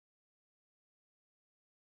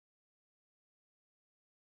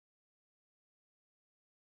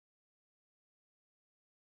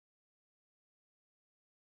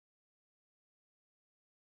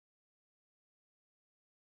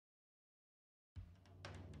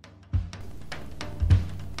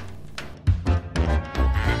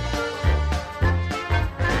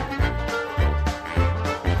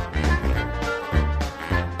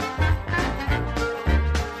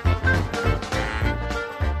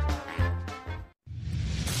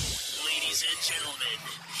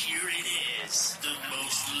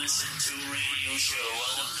show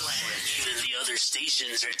on the planet. Even the other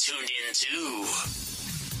stations are tuned in too.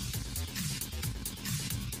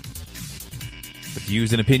 The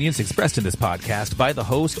views and opinions expressed in this podcast by the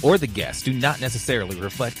host or the guest do not necessarily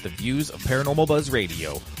reflect the views of Paranormal Buzz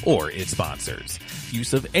Radio or its sponsors.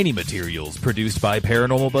 Use of any materials produced by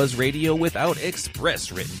Paranormal Buzz Radio without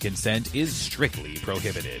express written consent is strictly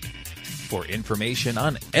prohibited. For information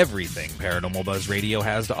on everything Paranormal Buzz Radio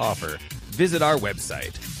has to offer, visit our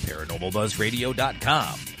website,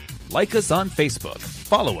 paranormalbuzzradio.com. Like us on Facebook,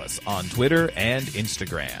 follow us on Twitter and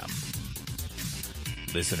Instagram.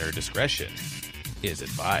 Listener discretion is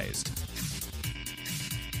advised.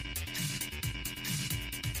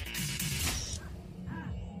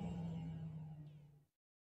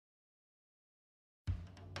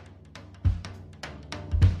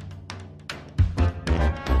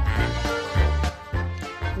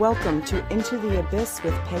 Welcome to Into the Abyss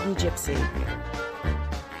with Peggy Gypsy.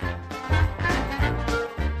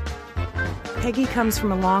 Peggy comes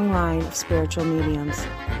from a long line of spiritual mediums.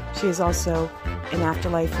 She is also an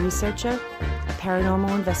afterlife researcher, a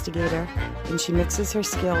paranormal investigator, and she mixes her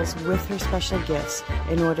skills with her special gifts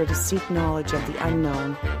in order to seek knowledge of the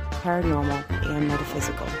unknown, paranormal, and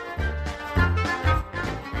metaphysical.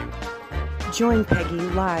 Join Peggy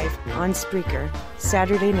live on Spreaker,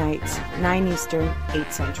 Saturday nights, 9 Eastern,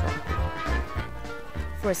 8 Central.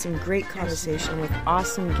 For some great conversation with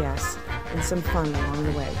awesome guests and some fun along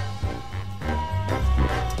the way.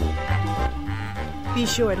 Be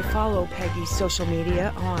sure to follow Peggy's social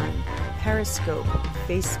media on Periscope,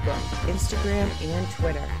 Facebook, Instagram, and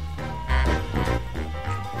Twitter.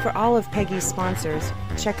 For all of Peggy's sponsors,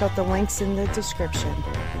 check out the links in the description.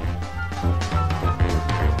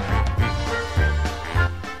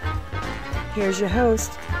 Here's your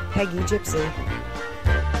host, Peggy Gypsy.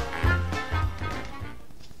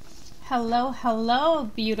 Hello,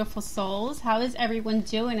 hello, beautiful souls. How is everyone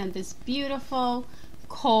doing on this beautiful,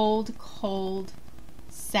 cold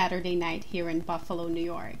Saturday night here in Buffalo, New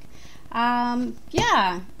York?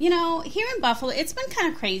 Here in Buffalo, it's been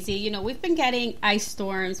kind of crazy. We've been getting ice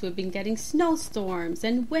storms, we've been getting snowstorms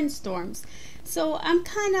and windstorms. So I'm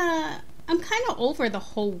kind of over the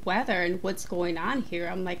whole weather and what's going on here.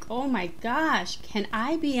 I'm like, oh my gosh, can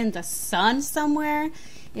I be in the sun somewhere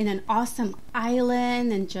in an awesome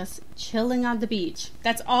island and just chilling on the beach?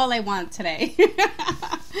 That's all I want today.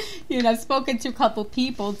 I've spoken to a couple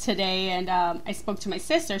people today, and I spoke to my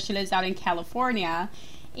sister. She lives out in California,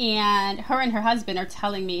 and her husband are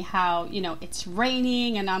telling me how, it's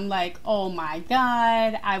raining, and I'm like, oh my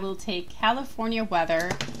God, I will take California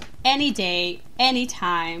weather any day,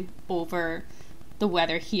 anytime over the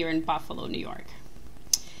weather here in Buffalo, New York.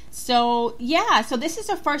 So this is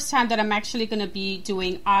the first time that I'm actually going to be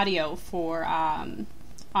doing audio for on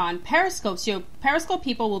Periscope. So Periscope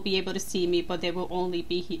people will be able to see me, but they will only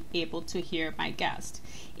be able to hear my guest.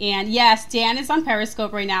 And yes, Dan is on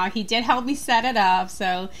Periscope right now. He did help me set it up.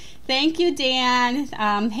 So thank you, Dan.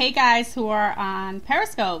 Hey guys who are on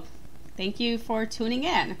Periscope, thank you for tuning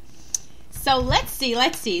in. So let's see.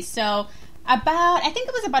 So I think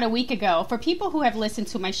it was about a week ago, for people who have listened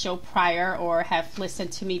to my show prior or have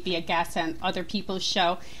listened to me be a guest on other people's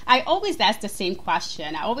show, I always ask the same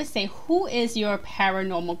question. I always say, who is your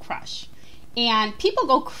paranormal crush? And people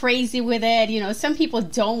go crazy with it. Some people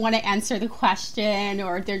don't want to answer the question,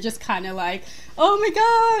 or they're just kind of like, oh my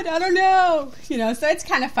God, I don't know. So it's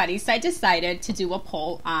kind of funny. So I decided to do a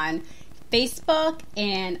poll on Facebook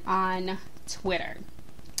and on Twitter.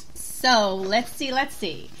 So let's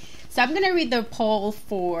see. So I'm going to read the poll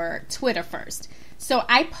for Twitter first. So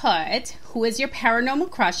I put, who is your paranormal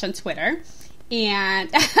crush on Twitter? And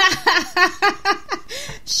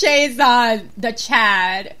Shay's on the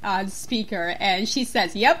chat on speaker, and she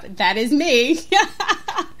says, yep, that is me.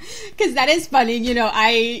 Because that is funny.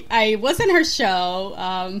 I was on her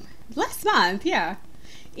show last month, yeah.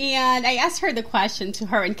 And I asked her the question, to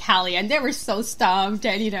her and Callie, and they were so stumped.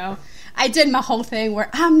 And, I did my whole thing where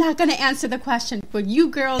I'm not going to answer the question, but you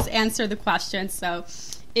girls answer the question. So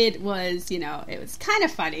it was, it was kind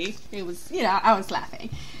of funny. It was, I was laughing.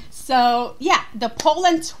 So, yeah, the poll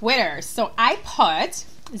on Twitter. So I put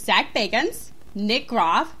Zach Bagans, Nick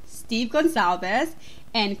Groff, Steve Gonzalez,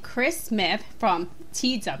 and Chris Smith from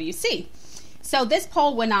TWC. So this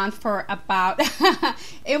poll went on for about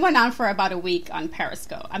a week on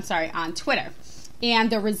Periscope. On Twitter. And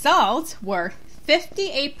the results were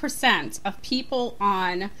 58% of people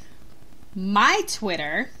on my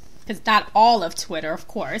Twitter, because not all of Twitter, of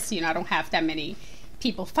course, I don't have that many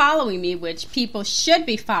people following me, which people should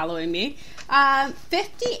be following me.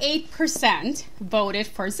 58% voted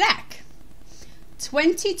for Zach.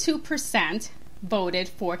 22% voted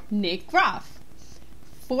for Nick Groff.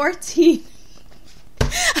 14.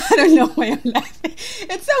 I don't know why I'm laughing.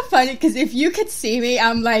 It's so funny because if you could see me,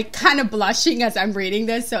 I'm like kind of blushing as I'm reading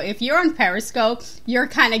this. So if you're on Periscope, you're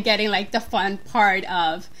kind of getting like the fun part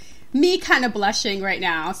of me kind of blushing right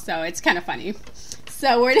now. So it's kind of funny.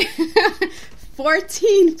 So we're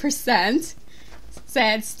 14%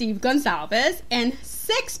 said Steve Gonzalez and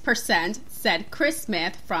 6% said Chris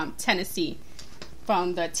Smith from Tennessee,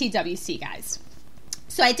 from the TWC guys.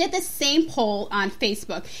 So I did the same poll on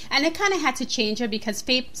Facebook, and I kind of had to change it because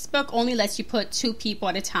Facebook only lets you put 2 people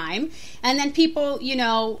at a time. And then people, you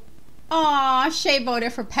know, aw, Shay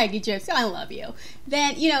voted for Peggy Gypsy. I love you.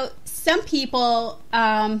 Then, you know, some people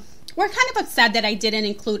were kind of upset that I didn't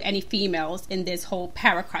include any females in this whole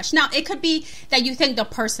para crush. Now, it could be that you think the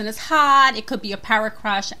person is hot. It could be a para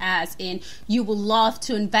crush as in you would love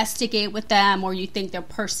to investigate with them, or you think their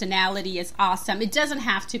personality is awesome. It doesn't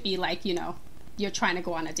have to be like, you know, you're trying to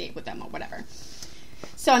go on a date with them or whatever.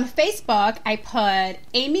 So on Facebook, I put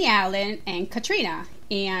Amy Allen and Katrina,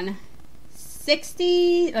 and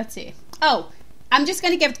 60, let's see. Oh, I'm just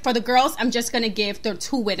going to give, for the girls, I'm just going to give the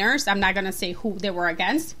 2 winners. I'm not going to say who they were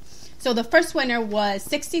against. So the first winner was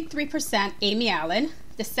 63% Amy Allen.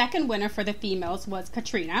 The second winner for the females was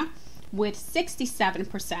Katrina with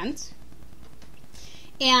 67%.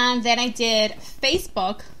 And then I did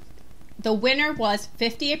Facebook. The winner was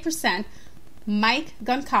 58%. Mike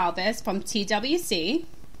Goncalves from TWC,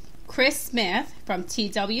 Chris Smith from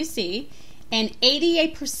TWC, and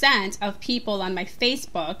 88% of people on my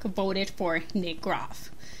Facebook voted for Nick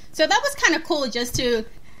Groff. So that was kind of cool, just to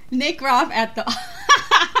Nick Groff at the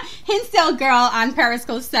Hinsdale girl on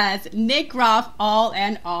Periscope says Nick Groff all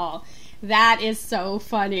and all. That is so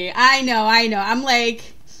funny. I know. I'm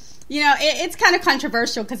like, you know, it's kind of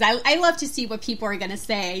controversial because I love to see what people are going to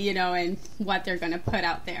say, you know, and what they're going to put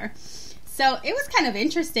out there. So it was kind of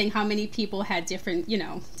interesting how many people had different, you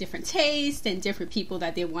know, different tastes and different people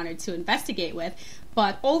that they wanted to investigate with.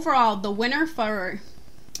 But overall, the winner for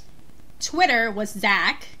Twitter was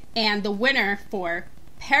Zach, and the winner for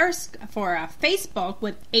Facebook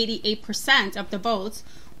with 88% of the votes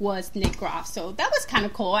was Nick Groff. So that was kind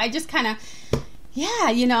of cool. I just kind of, yeah,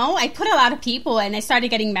 you know, I put a lot of people, and I started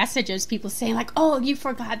getting messages, people saying like, oh, you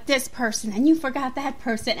forgot this person and you forgot that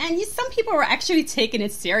person. And some people were actually taking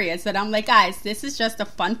it serious. And I'm like, guys, this is just a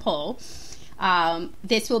fun poll.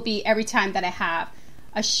 This will be every time that I have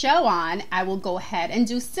a show on, I will go ahead and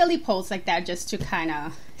do silly polls like that just to kind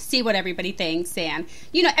of see what everybody thinks. And,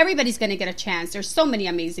 you know, everybody's going to get a chance. There's so many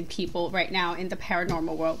amazing people right now in the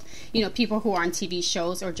paranormal world. You know, people who are on TV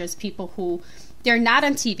shows, or just people who they're not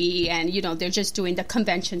on TV and, you know, they're just doing the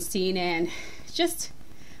convention scene, and just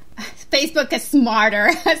Facebook is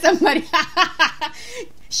smarter. Somebody,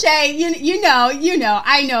 Shay, you know,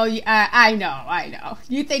 I know.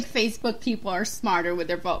 You think Facebook people are smarter with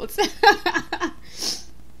their votes.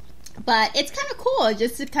 But it's kind of cool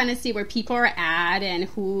just to kind of see where people are at and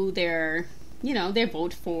who they're, you know, they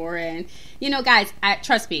vote for. And, you know, guys,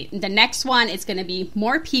 trust me, the next one is going to be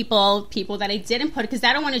more people that I didn't put, because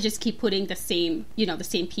I don't want to just keep putting the same, you know, the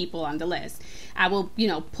same people on the list. I will, you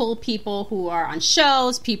know, pull people who are on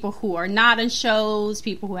shows, people who are not on shows,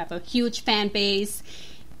 people who have a huge fan base.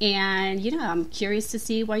 And, you know, I'm curious to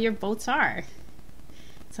see what your votes are.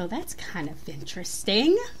 So that's kind of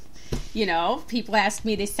interesting. You know, people ask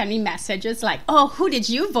me, they send me messages like, oh, who did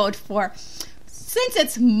you vote for? Since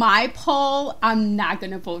it's my poll, I'm not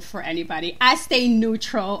going to vote for anybody. I stay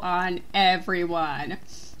neutral on everyone.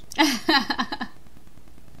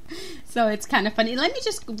 So it's kind of funny. Let me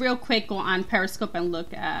just real quick go on Periscope and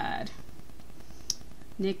look at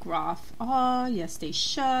Nick Groff. Oh, yes, they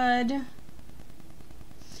should.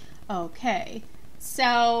 Okay.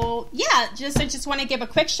 So, yeah, I just want to give a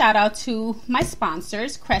quick shout out to my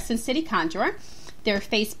sponsors, Crescent City Conjurer. Their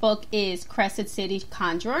Facebook is Crescent City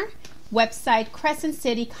Conjurer. Website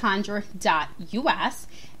crescentcityconjurer.us,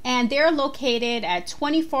 and they're located at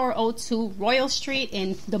 2402 Royal Street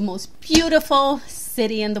in the most beautiful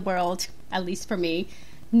city in the world, at least for me,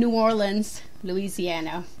 New Orleans,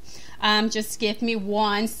 Louisiana. Just give me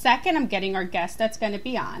 1 second. I'm getting our guest that's going to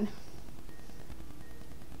be on.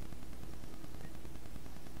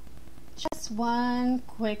 Just 1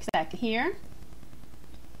 quick second here.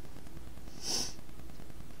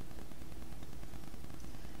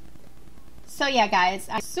 So yeah, guys,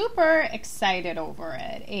 I'm super excited over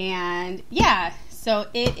it. And yeah, so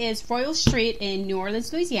it is Royal Street in New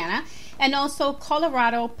Orleans, Louisiana, and also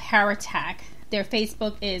Colorado Paratech. Their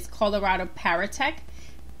Facebook is Colorado Paratech,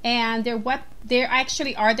 and they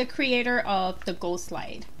actually are the creator of the Ghost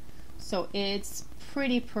Light. So it's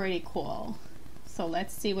pretty cool. So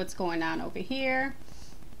let's see what's going on over here.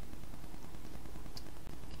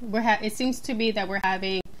 It seems to be that we're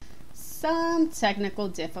having some technical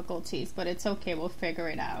difficulties, but it's okay. We'll figure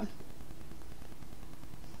it out.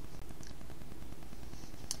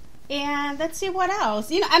 And let's see what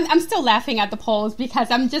else. You know, I'm still laughing at the polls because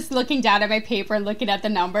I'm just looking down at my paper and looking at the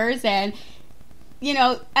numbers, and you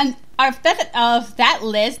know, and of that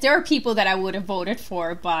list, there are people that I would have voted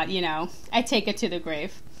for, but you know, I take it to the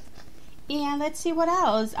grave. And let's see what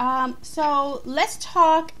else. So let's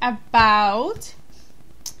talk about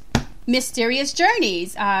Mysterious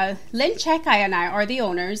Journeys. Lynn Chekai and I are the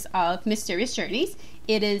owners of Mysterious Journeys.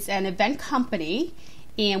 It is an event company,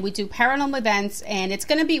 and we do paranormal events, and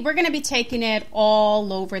we're gonna be taking it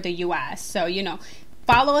all over the U.S. So, you know,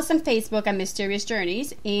 follow us on Facebook at Mysterious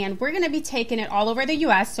Journeys, and we're gonna be taking it all over the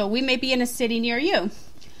U.S. So we may be in a city near you.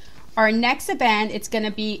 Our next event, it's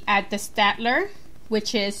gonna be at the Statler,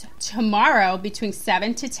 which is tomorrow between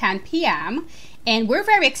 7 to 10 p.m. And we're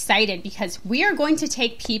very excited because we are going to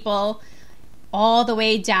take people all the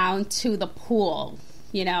way down to the pool.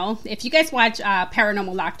 You know, if you guys watch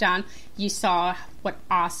Paranormal Lockdown, you saw what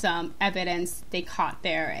awesome evidence they caught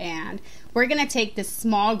there. And we're going to take this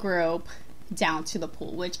small group down to the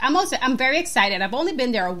pool, which I'm very excited. I've only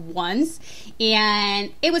been there once,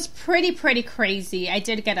 and it was pretty crazy. I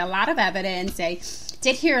did get a lot of evidence. I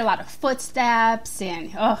did hear a lot of footsteps,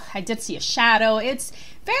 and I did see a shadow. It's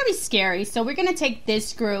very scary. So we're going to take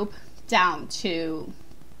this group down to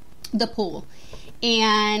the pool.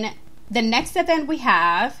 And the next event we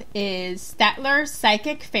have is Statler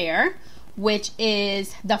Psychic Fair, which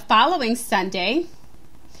is the following Sunday.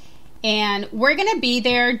 And we're going to be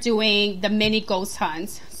there doing the mini ghost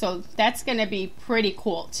hunts. So that's going to be pretty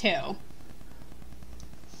cool too.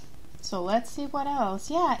 So let's see what else.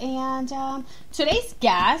 Yeah, and today's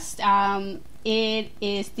guest, it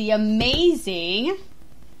is the amazing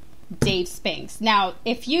Dave Spinks. Now,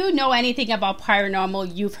 if you know anything about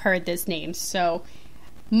paranormal, you've heard this name. So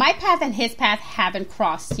my path and his path haven't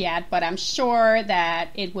crossed yet, but I'm sure that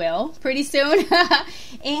it will pretty soon.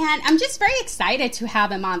 And I'm just very excited to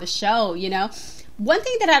have him on the show, you know. One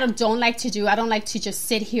thing that I don't like to do, I don't like to just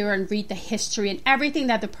sit here and read the history and everything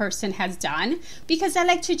that the person has done, because I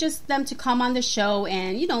like to just them to come on the show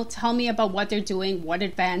and, you know, tell me about what they're doing, what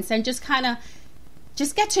events, and just kind of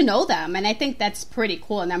just get to know them. And I think that's pretty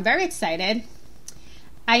cool, and I'm very excited.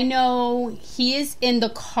 I know he is in the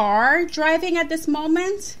car driving at this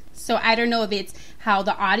moment, so I don't know if it's how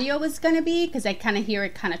the audio is going to be, because I kind of hear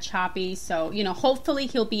it kind of choppy. So, you know, hopefully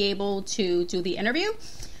he'll be able to do the interview.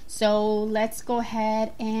 So let's go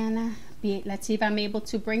ahead and let's see if I'm able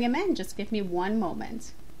to bring him in. Just give me one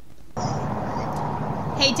moment.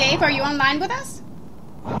 Hey, Dave, are you online with us?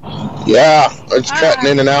 Yeah, it's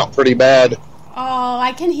cutting in and out pretty bad. Oh,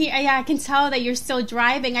 I can hear. Yeah, I can tell that you're still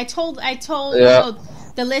driving. I told Yeah. You know,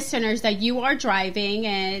 the listeners that you are driving,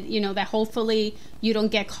 and you know that hopefully you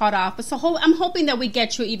don't get caught off. So I'm hoping that we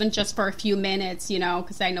get you even just for a few minutes, you know,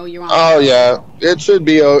 because I know you're on. Oh yeah, it should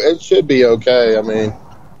be okay. I mean,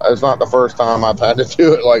 it's not the first time I've had to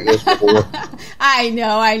do it like this before. I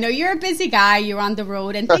know. You're a busy guy. You're on the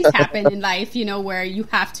road, and things happen in life, you know, where you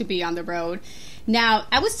have to be on the road. Now,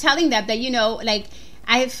 I was telling them that, you know, like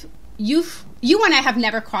you and I have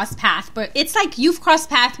never crossed paths, but it's like you've crossed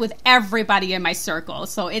paths with everybody in my circle.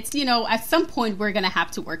 So it's, you know, at some point we're going to have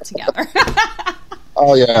to work together.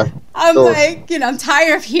 Oh, yeah. I'm like, you know, I'm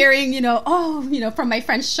tired of hearing, you know, from my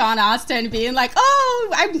friend Sean Austin being like,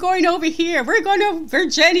 oh, I'm going over here. We're going to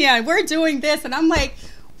Virginia and we're doing this. And I'm like,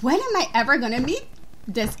 when am I ever going to meet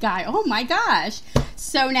this guy? Oh, my gosh.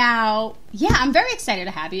 So now, yeah, I'm very excited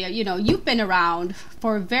to have you. You know, you've been around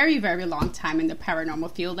for a very, very long time in the paranormal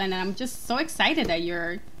field, and I'm just so excited that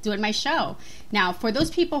you're doing my show. Now, for those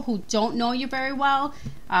people who don't know you very well,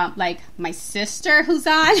 like my sister who's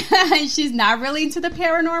on, she's not really into the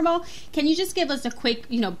paranormal. Can you just give us a quick,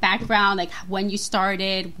 you know, background, like when you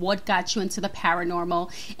started, what got you into the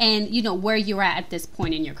paranormal, and, you know, where you're at this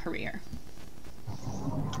point in your career?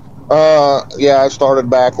 Yeah, I started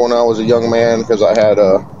back when I was a young man because I had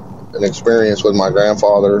an experience with my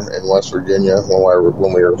grandfather in West Virginia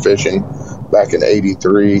when we were fishing back in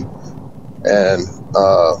 '83, and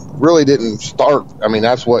really didn't start. I mean,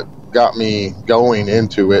 that's what got me going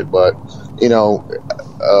into it. But you know,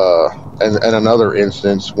 and another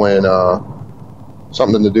instance when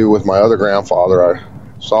something to do with my other grandfather. I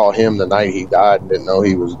saw him the night he died and didn't know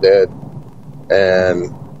he was dead,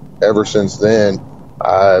 and ever since then,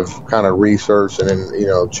 I've kind of researched and, you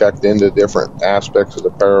know, checked into different aspects of the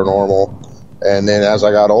paranormal. And then as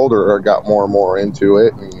I got older, I got more and more into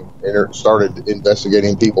it and started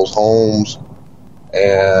investigating people's homes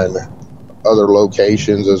and other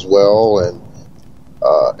locations as well. And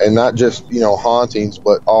and not just, hauntings,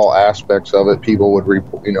 but all aspects of it. People would,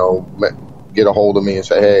 get a hold of me and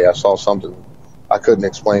say, hey, I saw something I couldn't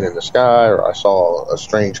explain in the sky, or I saw a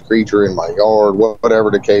strange creature in my yard,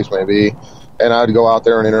 whatever the case may be. And I'd go out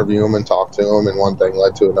there and interview them and talk to them, and one thing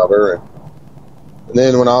led to another. And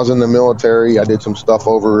then when I was in the military, I did some stuff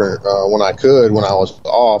over when I was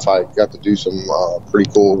off. I got to do some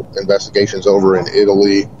pretty cool investigations over in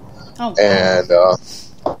Italy and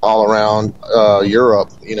all around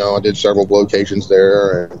Europe. I did several locations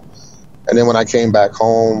there. And then when I came back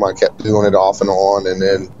home, I kept doing it off and on. And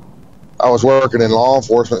then I was working in law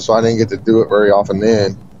enforcement, so I didn't get to do it very often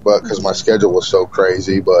then, but because my schedule was so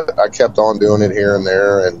crazy. But I kept on doing it here and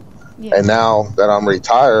there, and now that I'm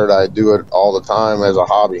retired, I do it all the time as a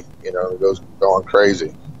hobby. It goes going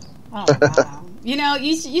crazy. Oh, wow.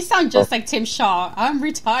 You sound just like Tim Shaw. I'm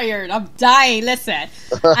retired. I'm dying. Listen,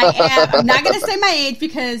 I'm not going to say my age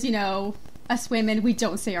because, us women, we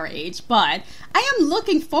don't say our age, but I am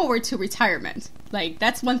looking forward to retirement. Like,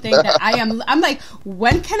 that's one thing that I'm like,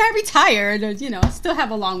 when can I retire? I still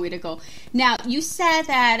have a long way to go. Now, you said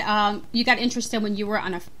that you got interested when you were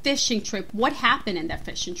on a fishing trip. What happened in that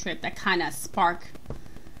fishing trip that kind of sparked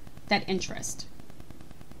that interest?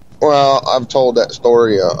 Well, I've told that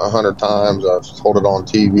story 100 times. I've told it on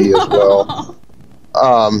TV as well.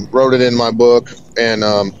 Wrote it in my book, and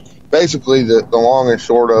basically the long and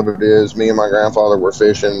short of it is me and my grandfather were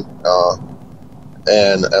fishing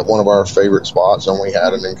and at one of our favorite spots, and we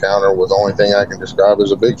had an encounter with the only thing I can describe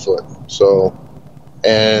as a Bigfoot. So,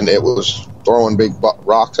 and it was throwing big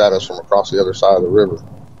rocks at us from across the other side of the river.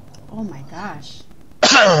 Oh my gosh.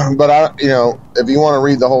 But if you want to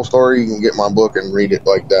read the whole story, you can get my book and read it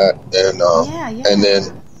like that. And and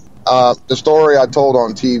then the story I told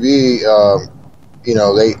on TV,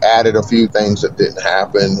 they added a few things that didn't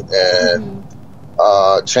happen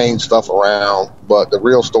and changed stuff around. But the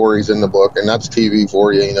real story's in the book, and that's TV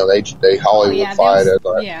for you. They Hollywood-fied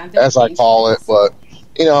as I call it. But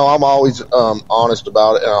I'm always honest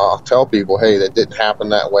about it, and I'll tell people, hey, that didn't happen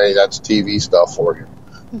that way. That's TV stuff for you.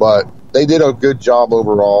 But they did a good job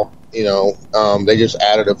overall. They just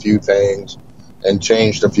added a few things and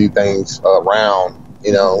changed a few things around,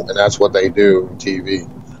 and that's what they do in TV.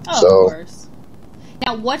 Oh, so, of course.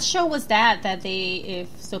 Now, what show was that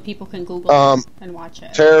so people can Google it and watch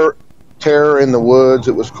it? Terror in the Woods,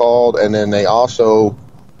 it was called, and then they also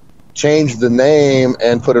changed the name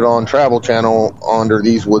and put it on Travel Channel under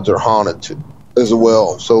These Woods Are Haunted as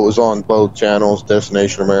well. So it was on both channels,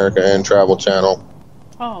 Destination America and Travel Channel.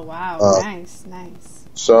 Oh, wow. Nice.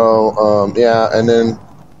 So, and then,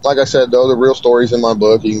 like I said, though, the real story's in my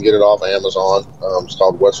book. You can get it off Amazon. It's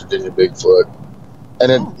called West Virginia Bigfoot.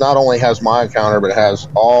 And it not only has my encounter, but it has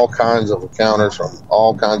all kinds of encounters from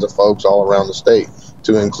all kinds of folks all around the state,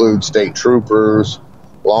 to include state troopers,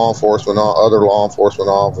 other law enforcement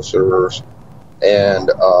officers, and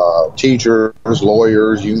teachers,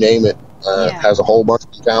 lawyers, you name it. It has a whole bunch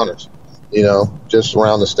of encounters, just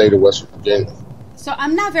around the state of West Virginia. So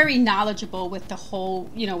I'm not very knowledgeable with the whole,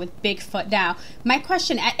 with Bigfoot. Now, my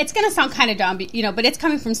question, it's going to sound kind of dumb, but it's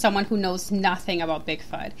coming from someone who knows nothing about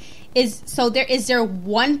Bigfoot. Is there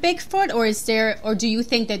one Bigfoot, or do you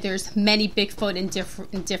think that there's many Bigfoot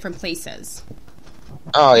in different places?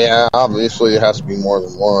 Oh yeah, obviously it has to be more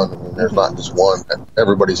than one. I mean, there's not just one that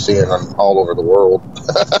everybody's seeing all over the world.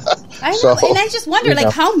 I know, and I just wonder,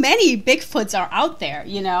 how many Bigfoots are out there?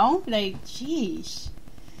 Geez.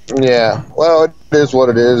 Yeah, well, it is what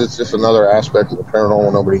it is. It's just another aspect of the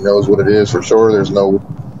paranormal. Nobody knows what it is for sure. There's no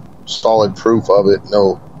solid proof of it.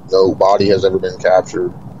 No body has ever been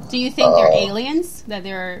captured. Do you think they're aliens? That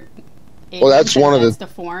they're aliens? Well, that's one of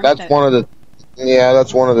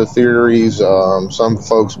the theories. Some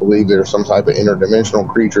folks believe they're some type of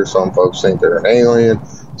interdimensional creature. Some folks think they're an alien.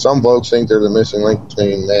 Some folks think they're the missing link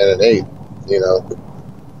between man and ape.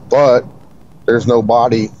 But there's no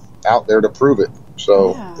body out there to prove it.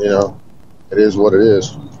 So, it is what it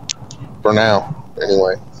is for now,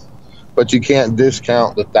 anyway. But you can't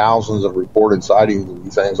discount the thousands of reported sightings of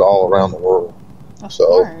these things all around the world. Of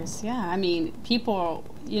course, yeah. I mean, people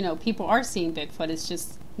are seeing Bigfoot. It's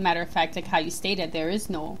just a matter of fact, like how you stated,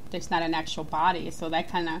 there's not an actual body. So that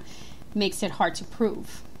kind of makes it hard to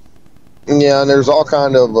prove. Yeah, and there's all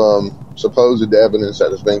kind of supposed evidence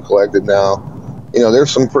that has been collected now.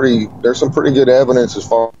 There's some pretty good evidence as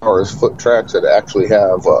far as foot tracks that actually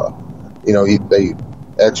have,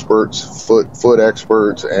 foot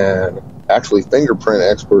experts and actually fingerprint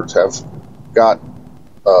experts have got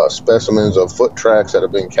specimens of foot tracks that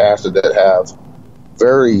have been casted that have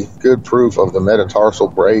very good proof of the metatarsal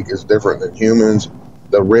break is different than humans.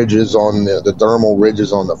 The ridges on the dermal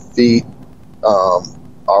ridges on the feet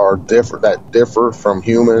are differ from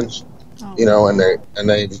humans. You know, and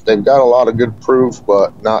they've got a lot of good proof,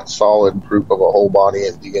 but not solid proof of a whole body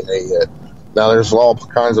and DNA yet. Now, there's all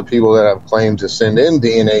kinds of people that have claimed to send in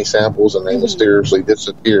DNA samples, and they mysteriously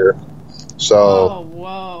disappear. So,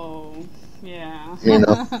 whoa, yeah, you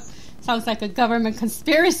know, sounds like a government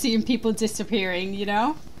conspiracy and people disappearing. You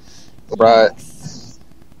know, right?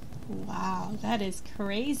 Wow, that is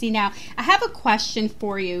crazy. Now, I have a question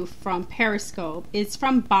for you from Periscope. It's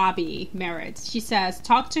from Bobby Merritt. She says,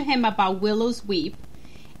 talk to him about Willow's Weep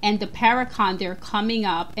and the Paracon they're coming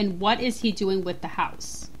up, and what is he doing with the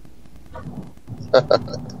house?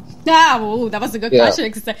 That was a good question,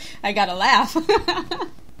 because I got to laugh.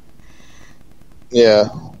 Yeah.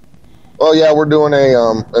 Well, yeah, we're doing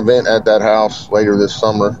a event at that house later this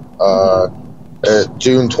summer.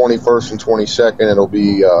 June 21st and 22nd, it'll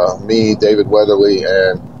be me, David Weatherly,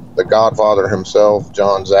 and the Godfather himself,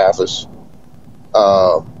 John Zaffis.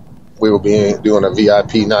 We will be doing a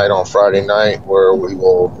VIP night on Friday night where we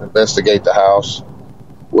will investigate the house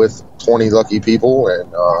with 20 lucky people.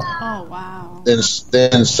 And oh, wow. Then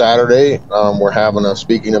Saturday, we're having a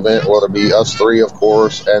speaking event. Well, it'll be us three, of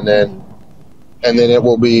course, and then it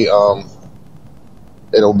will be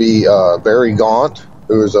Barry Gaunt,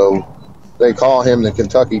 who is they call him the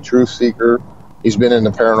Kentucky Truth Seeker. He's been in the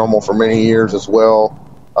paranormal for many years as well.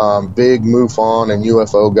 Big MUFON and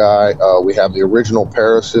UFO guy. We have the original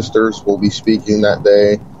Para Sisters will be speaking that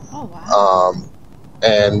day. Oh, wow.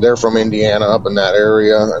 And they're from Indiana, up in that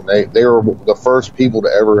area. And they were the first people to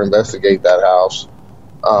ever investigate that house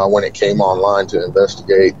when it came online to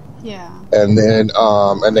investigate. Yeah. And then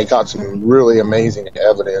and they got some really amazing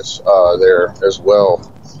evidence there as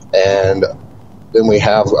well. And then we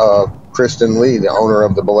have Kristen Lee, the owner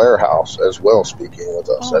of the Belair House, as well, speaking with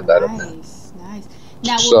us at that event. Nice.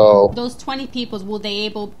 Now, those 20 people, will they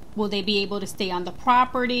be able to stay on the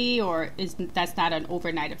property, or that's not an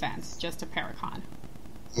overnight event, just a Paracon?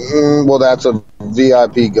 Well, that's a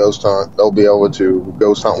VIP ghost hunt. They'll be able to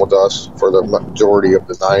ghost hunt with us for the majority of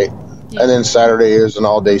the night. Yeah. And then Saturday is an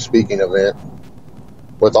all-day speaking event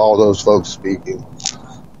with all those folks speaking.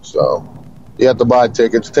 So you have to buy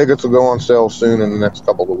tickets. Tickets will go on sale soon in the next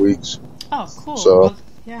couple of weeks. Oh, cool. So, well,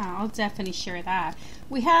 yeah, I'll definitely share that.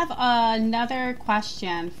 We have another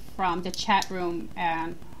question from the chat room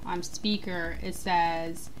and on speaker. It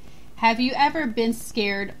says, have you ever been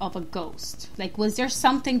scared of a ghost? Like, was there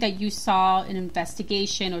something that you saw in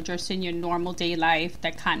investigation or just in your normal day life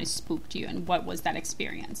that kind of spooked you? And what was that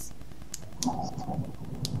experience?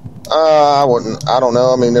 I don't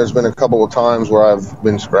know. I mean, there's been a couple of times where I've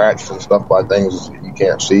been scratched and stuff by things you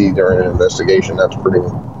can't see during an investigation. That's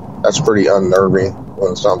pretty unnerving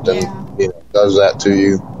when something does that to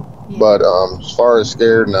you. Yeah. But as far as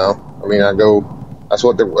scared, no. I mean, that's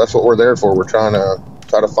what we're there for. We're trying to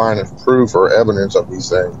find proof or evidence of these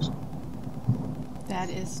things. That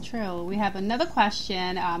is true. We have another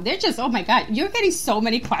question. They're just, oh my God, you're getting so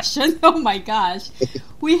many questions. Oh my gosh.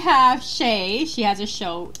 We have Shay. She has a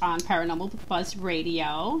show on Paranormal Buzz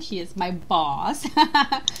Radio. She is my boss.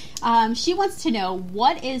 She wants to know,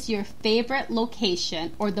 what is your favorite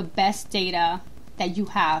location or the best data that you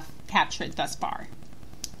have captured thus far?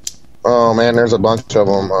 Oh man, there's a bunch of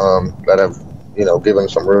them that have, given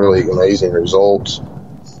some really amazing results.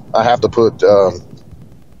 I have to put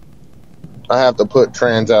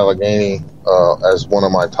Trans-Allegheny as one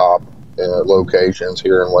of my top locations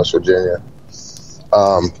here in West Virginia.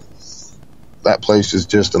 That place is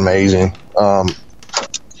just amazing.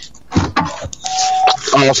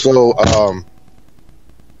 Also,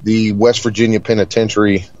 the West Virginia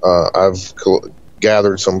Penitentiary, I've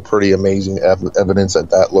gathered some pretty amazing evidence at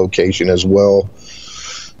that location as well.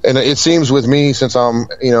 And it seems with me, since I'm,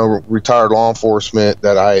 retired law enforcement,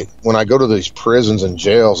 that when I go to these prisons and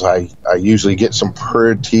jails, I usually get some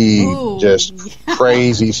pretty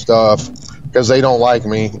crazy stuff, because they don't like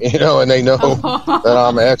me, and they know that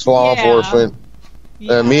I'm ex-law enforcement.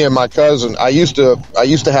 Yeah. Me and my cousin, I used to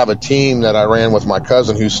have a team that I ran with my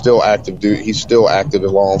cousin, who's still active. He's still active as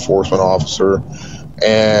a law enforcement officer,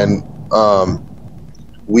 and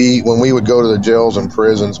when we would go to the jails and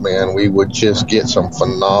prisons, man, we would just get some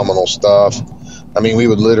phenomenal stuff. I mean, we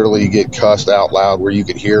would literally get cussed out loud where you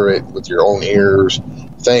could hear it with your own ears,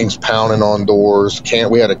 things pounding on doors.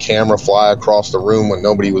 We had a camera fly across the room when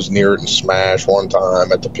nobody was near it and smash one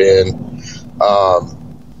time at the pen.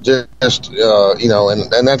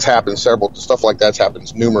 And that's happened stuff like that's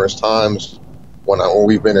happened numerous times when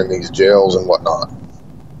we've been in these jails and whatnot.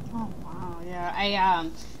 Oh, wow. Yeah.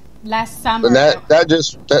 Last summer. And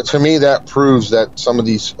that to me, that proves that some of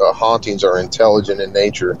these hauntings are intelligent in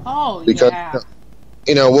nature. Oh, because, yeah.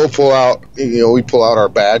 we'll we pull out our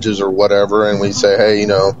badges or whatever, and we say, hey,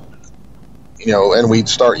 and we'd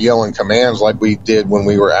start yelling commands like we did when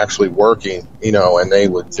we were actually working, and they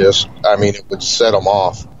would just, it would set them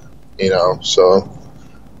off, so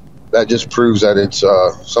that just proves that it's,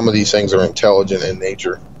 some of these things are intelligent in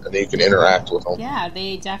nature and you can interact with them. Yeah,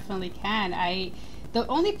 they definitely can. The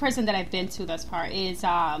only prison that I've been to thus far is,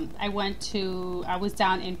 I was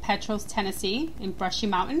down in Petros, Tennessee, in Brushy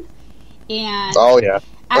Mountain. And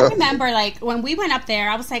I remember, like, when we went up there,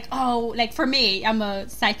 I was like, oh, like, for me, I'm a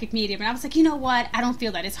psychic medium. And I was like, you know what? I don't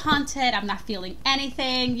feel that it's haunted. I'm not feeling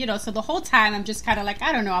anything. So the whole time I'm just kind of like,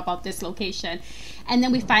 I don't know about this location. And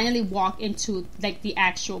then we finally walk into, like, the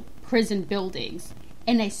actual prison buildings.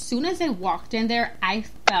 And as soon as I walked in there, I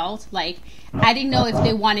felt like I didn't know if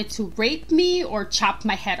they wanted to rape me or chop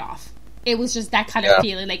my head off. It was just that kind of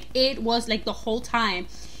feeling. Like, it was, like, the whole time.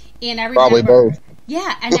 And I remember... Probably both.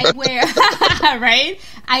 Yeah, and I wear... right?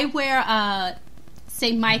 I wear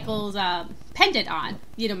St. Michael's pendant on,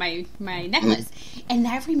 my necklace. Mm. And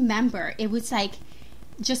I remember it was, like,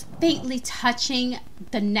 just faintly touching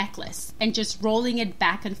the necklace and just rolling it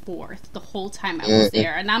back and forth the whole time I was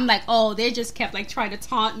there. And I'm like, oh, they just kept, like, trying to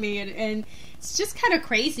taunt me. And it's just kind of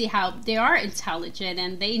crazy how they are intelligent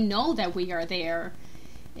and they know that we are there.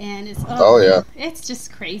 And it's, it's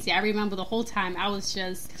just crazy. I remember the whole time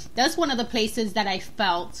that's one of the places that I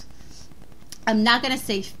felt, I'm not going to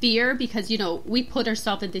say fear because, we put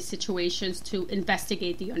ourselves in these situations to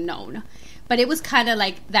investigate the unknown. But it was kind of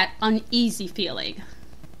like that uneasy feeling.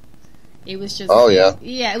 It was just... Oh, yeah.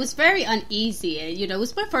 Yeah, it was very uneasy. It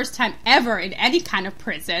was my first time ever in any kind of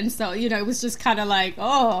prison. So, it was just kind of like,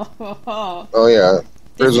 Oh, yeah.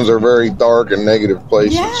 Prisons are very dark and negative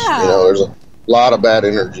places. Yeah. There's a lot of bad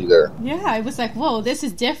energy there. Yeah, it was like, whoa, this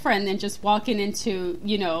is different than just walking into,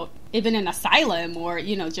 even an asylum or,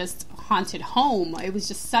 just haunted home. It was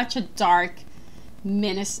just such a dark,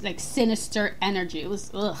 sinister energy. It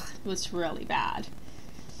was really bad.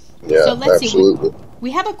 Yeah, so let's absolutely. See.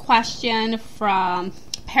 We have a question from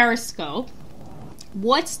Periscope.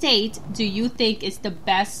 What state do you think is the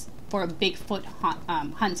best for Bigfoot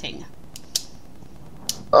hunting?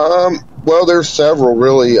 Well, there's several,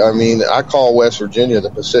 really. I call West Virginia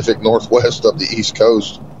the Pacific Northwest of the East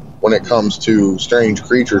Coast when it comes to strange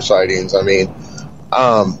creature sightings.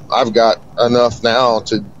 I've got enough now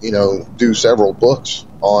to, do several books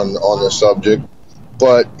on the subject.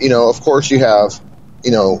 But, of course you have,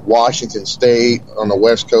 Washington State on the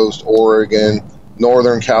West Coast, Oregon,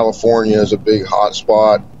 Northern California is a big hot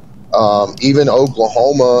spot. Even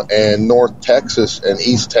Oklahoma and North Texas and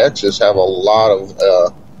East Texas have a lot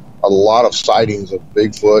of sightings of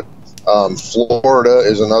Bigfoot. Florida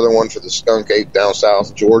is another one for the skunk ape down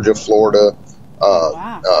south. Georgia, Florida,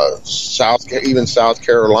 South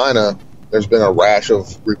Carolina. There's been a rash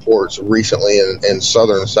of reports recently in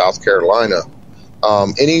southern South Carolina.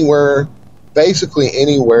 Basically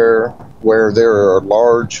anywhere where there are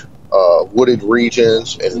large wooded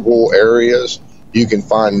regions and rural areas, you can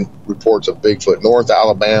find reports of Bigfoot. North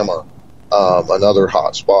Alabama, another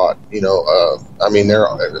hot spot. There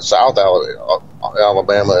South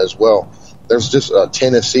Alabama as well. There's just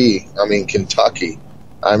Tennessee. Kentucky.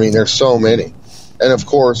 There's so many, and of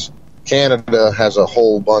course, Canada has a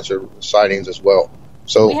whole bunch of sightings as well.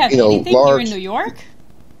 So we have anything large. Here in New York?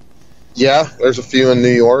 Yeah, there's a few in New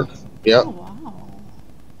York. Yeah. Oh, wow.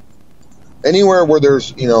 Anywhere where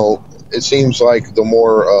there's, it seems like the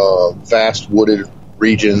more vast wooded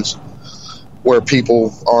regions where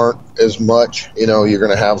people aren't as much, you're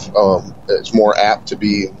going to have, it's more apt to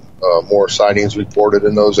be more sightings reported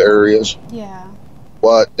in those areas. Yeah.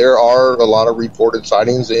 But there are a lot of reported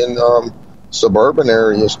sightings in suburban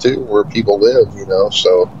areas too, where people live,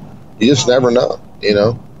 so you just never know,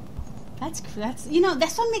 That's that's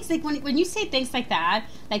what makes, like, when you say things like that,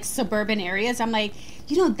 like suburban areas, I'm like,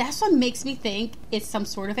 that's what makes me think it's some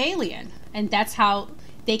sort of alien, and that's how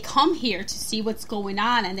they come here to see what's going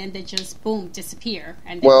on, and then they just boom disappear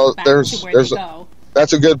and go back to where they go.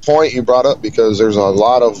 That's a good point you brought up, because there's a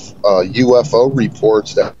lot of UFO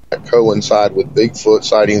reports that coincide with Bigfoot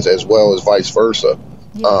sightings as well as vice versa.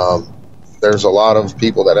 Yeah. There's a lot of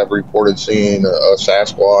people that have reported seeing a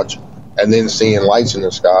Sasquatch and then seeing lights in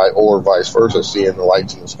the sky, or vice versa, seeing the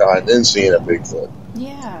lights in the sky and then seeing a Bigfoot.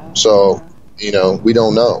 Yeah. So, we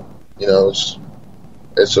don't know. There's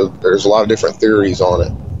a lot of different theories on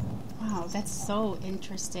it. Wow, that's so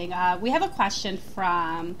interesting. We have a question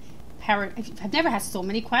from I've never had so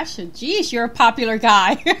many questions. Geez, you're a popular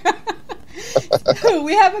guy.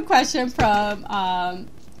 We have a question from on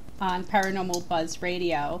Paranormal Buzz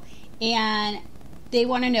Radio, and they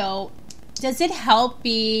want to know, Does it help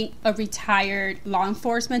being a retired law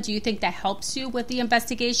enforcement? Do you think that helps you with the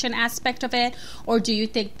investigation aspect of it? Or do you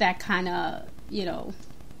think that kind of,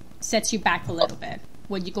 sets you back a little bit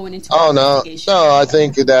when you're going into investigation? No, I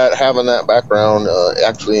think that having that background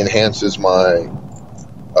actually enhances my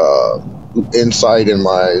insight and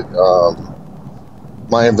my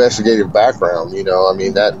investigative background.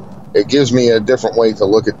 That it gives me a different way to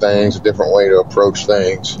look at things, a different way to approach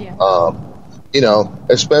things. Yeah.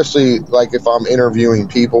 Especially like if I'm interviewing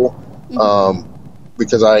people,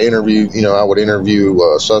 because I would interview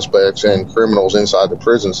suspects and criminals inside the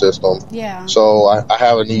prison system. Yeah. So I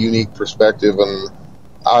have a unique perspective, and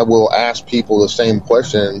I will ask people the same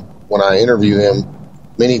question when I interview them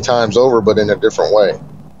many times over, but in a different way,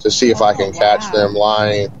 to see if I can catch them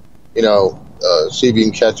lying, see if you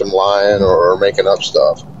can catch them lying or making up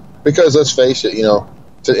stuff. Because let's face it,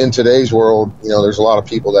 in today's world, there's a lot of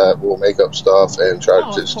people that will make up stuff and try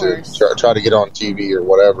to get on TV or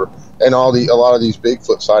whatever. And a lot of these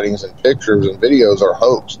Bigfoot sightings and pictures and videos are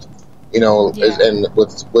hoaxed. And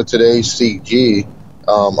with today's CG,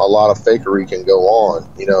 a lot of fakery can go on.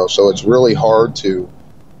 So it's really hard to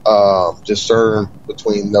discern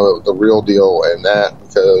between the real deal and that,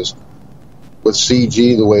 because with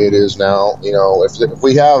CG the way it is now,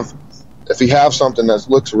 if you have something that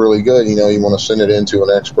looks really good, you want to send it into an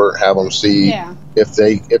expert, have them see if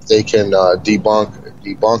they can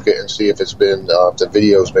debunk it and see if it's been if the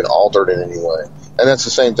video's been altered in any way. And that's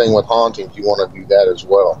the same thing with hauntings. You want to do that as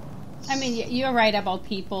well. I mean, you're right about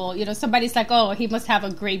people. Somebody's like, oh, he must have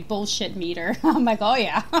a great bullshit meter. I'm like, oh,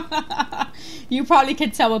 yeah. You probably can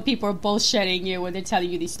tell when people are bullshitting you when they're telling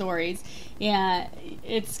you these stories. Yeah,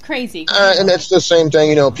 it's crazy. And it's the same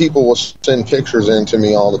thing. People will send pictures in to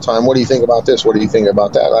me all the time. What do you think about this? What do you think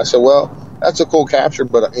about that? And I said, well, that's a cool capture,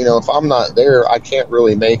 but, if I'm not there, I can't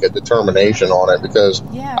really make a determination on it, because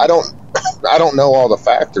I don't know all the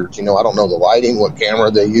factors. I don't know the lighting, what camera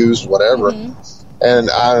they used, whatever. Mm-hmm.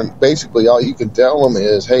 And basically all you can tell them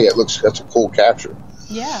is, hey, that's a cool capture.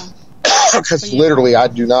 Yeah. Because literally I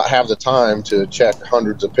do not have the time to check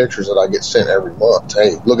hundreds of pictures that I get sent every month.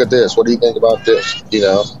 Hey, look at this. What do you think about this?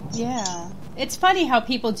 Yeah. It's funny how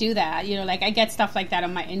people do that. Like I get stuff like that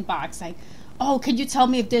in my inbox. Like, oh, can you tell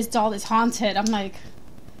me if this doll is haunted? I'm like,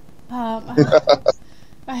 can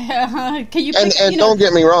you? And don't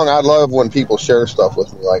get me wrong, I love when people share stuff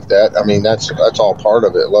with me like that. I mean, that's all part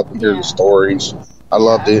of it. I love to hear the stories. I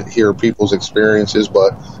love to hear people's experiences,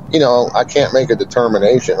 but I can't make a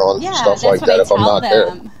determination on stuff like that if I'm not there.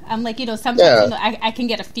 I'm like, sometimes I can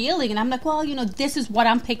get a feeling, and I'm like, well, this is what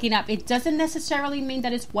I'm picking up. It doesn't necessarily mean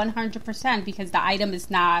that it's 100% because the item is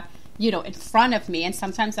not, in front of me, and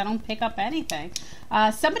sometimes I don't pick up anything.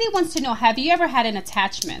 Somebody wants to know, have you ever had an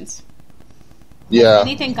attachment? Yeah. Has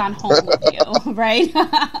anything gone home with you, right?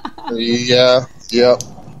 Yeah.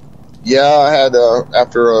 I had,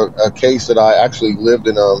 after a case that I actually lived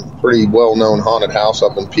in a pretty well-known haunted house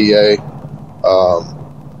up in PA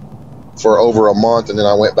for over a month, and then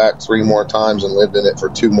I went back 3 more times and lived in it for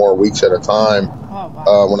 2 more weeks at a time. Oh,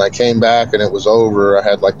 wow. When I came back and it was over, I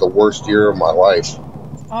had like the worst year of my life.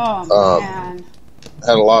 Oh, man.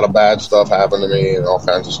 Had a lot of bad stuff happen to me and all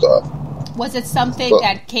kinds of stuff. Was it something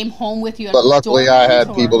that came home with you? But luckily I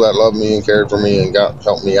had people that loved me and cared for me and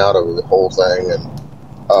helped me out of the whole thing, and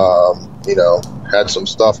had some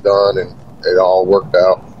stuff done, and it all worked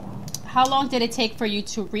out. How long did it take for you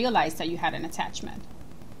to realize that you had an attachment?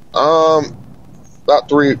 About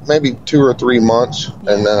 2 or 3 months,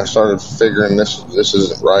 and then I started figuring this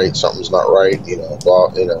isn't right, something's not right,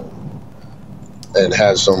 and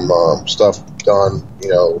had some stuff done,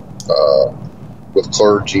 with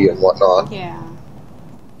clergy and whatnot. Yeah.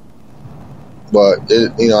 But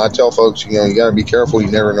I tell folks, you got to be careful.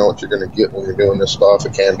 You never know what you're going to get when you're doing this stuff.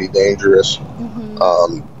 It can be dangerous.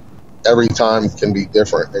 Mm-hmm. Every time can be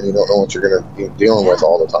different, and you don't know what you're going to be dealing with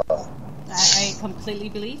all the time. I completely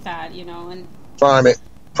believe that. And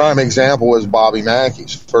prime example was Bobby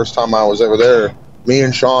Mackey's. First time I was ever there, me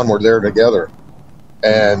and Sean were there together,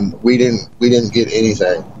 and we didn't get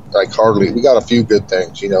anything. Like hardly. We got a few good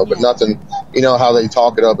things, but nothing. How they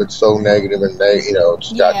talk it up, it's so negative, and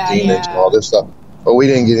it's got demons and all this stuff. But we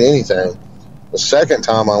didn't get anything. The second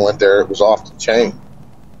time I went there, it was off the chain.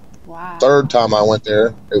 Wow. Third time I went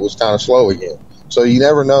there, it was kind of slow again. So you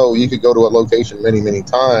never know. You could go to a location many, many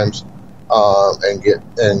times and get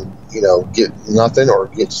nothing, or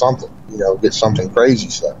get something. Get something crazy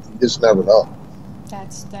stuff. You just never know.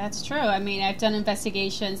 That's true. I mean, I've done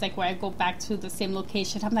investigations like where I go back to the same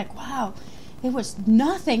location. I'm like, wow, there was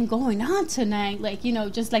nothing going on tonight. Like,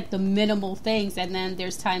 just like the minimal things. And then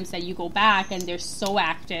there's times that you go back and they're so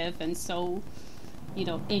active and so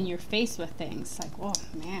in your face with things. Like, oh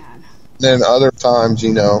man. Then other times,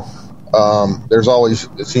 there's always,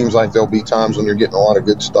 it seems like there'll be times when you're getting a lot of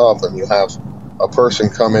good stuff and you have a person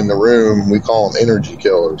come in the room. We call them energy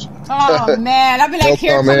killers. Oh man, I'd be like,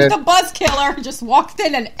 here comes the buzz killer. Just walked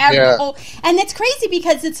in and and it's crazy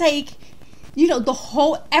because it's like,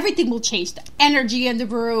 everything will change. The energy in the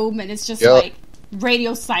room, and it's just like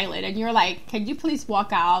radio silent, and you're like, can you please walk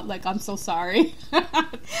out? Like, I'm so sorry.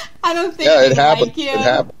 I don't think they like you. It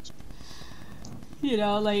happens.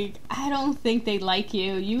 I don't think they like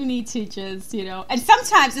you. You need to just, and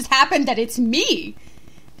sometimes it's happened that it's me.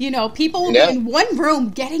 People will be in one room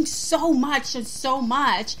getting so much,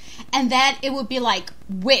 and then it would be like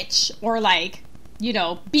witch or like,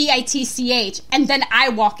 BITCH, and then I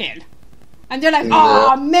walk in. And they're like,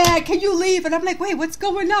 oh, man, can you leave? And I'm like, wait, what's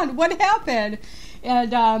going on? What happened?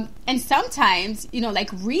 And sometimes, like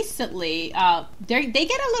recently, they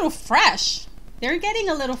get a little fresh. They're getting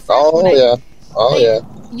a little fresh.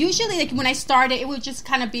 Usually, like when I started, it would just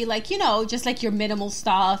kind of be like, just like your minimal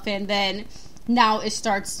stuff. And then now it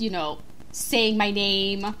starts, saying my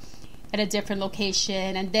name at a different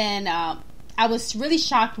location. And then I was really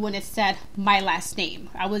shocked when it said my last name.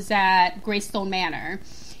 I was at Greystone Manor.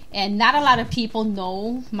 And not a lot of people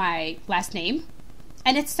know my last name.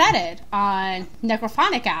 And it said it on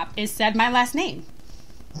Necrophonic app. It said my last name.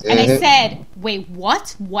 And I said, wait,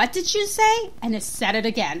 what? What did you say? And it said it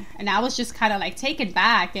again. And I was just kind of like taken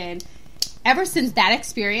back. And ever since that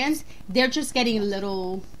experience, they're just getting a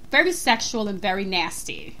little, very sexual and very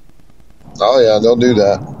nasty. Oh, yeah, they'll do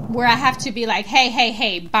that. Where I have to be like,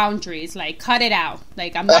 hey, boundaries. Like, cut it out.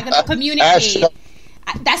 Like, I'm not going to communicate.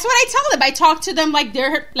 That's what I tell them. I talk to them like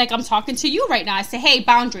they're like I'm talking to you right now. I say, hey,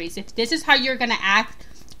 boundaries. If this is how you're going to act,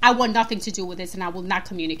 I want nothing to do with this, and I will not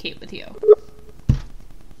communicate with you.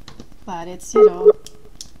 But it's,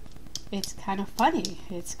 it's kind of funny.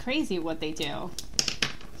 It's crazy what they do.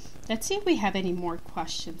 Let's see if we have any more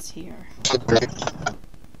questions here.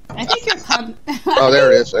 I think you're coming. Oh,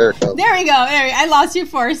 there it is. There it comes. There we go. I lost you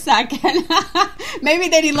for a second. Maybe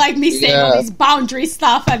they didn't like me saying all these boundary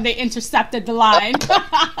stuff and they intercepted the line.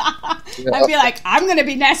 I'd be like, I'm going to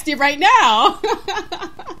be nasty right now.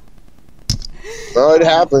 No, it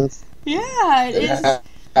happens. Yeah, it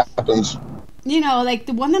happens. Like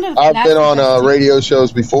the one that I've been on radio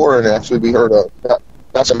shows before and actually we heard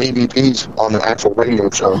got some EVPs on the actual radio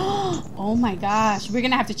show. Oh my gosh, we're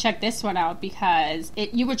gonna have to check this one out because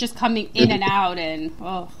you were just coming in and out, and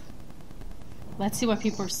let's see what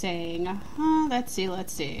people are saying. Let's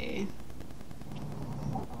see.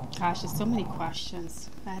 Gosh, there's so many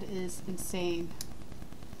questions. That is insane.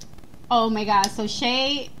 Oh my god. So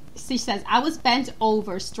she says, I was bent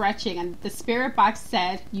over stretching, and the spirit box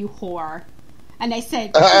said, "You whore." And I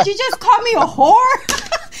said, did you just call me a whore?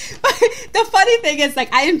 The funny thing is,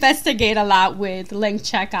 like, I investigate a lot with Ling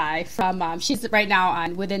Chekai from, she's right now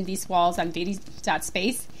on Within These Walls on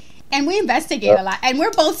Space. And we investigate a lot. And we're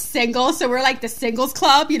both single, so we're like the singles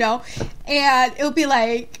club, And it'll be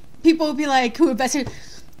like, people will be like, who investigate,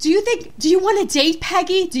 do you want to date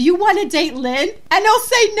Peggy? Do you want to date Lynn? And they'll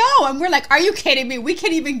say no. And we're like, are you kidding me? We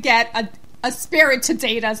can't even get a spirit to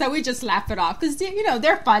date us. So we just laugh it off. Because,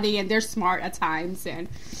 they're funny and they're smart at times. And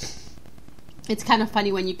it's kind of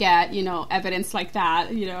funny when you get, evidence like that.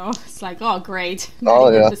 It's like, oh, great.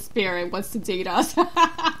 The spirit wants to date us.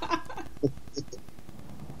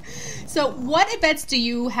 So what events do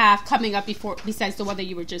you have coming up besides the one that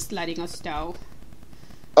you were just letting us know?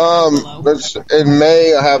 In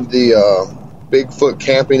May, I have the Bigfoot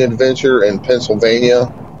camping adventure in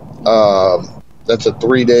Pennsylvania. That's a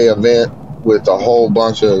 3-day event with a whole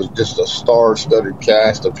bunch of just a star-studded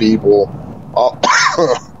cast of people.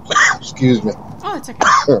 Excuse me. Oh, it's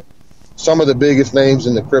okay. Some of the biggest names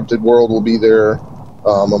in the cryptid world will be there.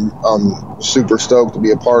 I'm super stoked to be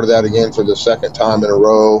a part of that again for the second time in a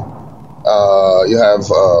row. You have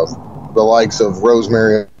the likes of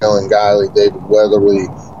Rosemary Ellen Guiley, David Weatherly,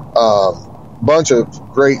 bunch of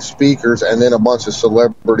great speakers, and then a bunch of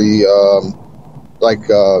celebrity,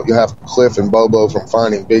 you have Cliff and Bobo from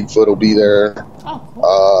Finding Bigfoot will be there. Oh,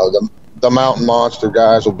 cool. The Mountain Monster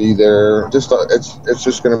guys will be there. It's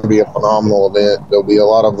just going to be a phenomenal event. There'll be a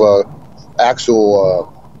lot of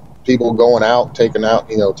actual people going out, taking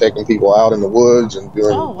people out in the woods and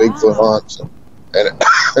doing Bigfoot hunts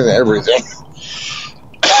and everything.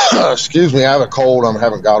 Excuse me, I have a cold. I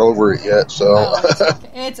haven't got over it yet. So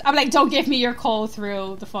I'm like, don't give me your cold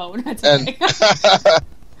through the phone.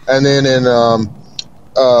 And then in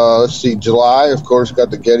let's see, July, of course,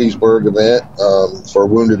 got the Gettysburg event for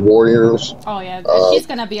Wounded Warriors. Oh yeah, she's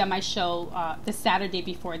gonna be on my show the Saturday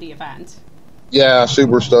before the event. Yeah,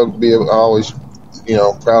 super stoked to be. I always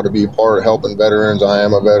proud to be a part of helping veterans. I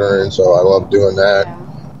am a veteran, so I love doing that. Yeah.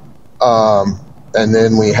 And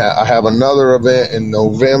then I have another event in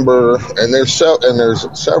November, and there's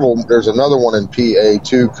several. There's another one in PA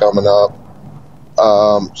too coming up.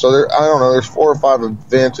 So I don't know. There's 4 or 5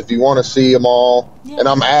 events if you want to see them all, and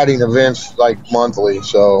I'm adding events like monthly.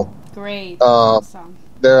 So great. Awesome.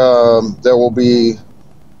 There will be.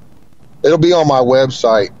 It'll be on my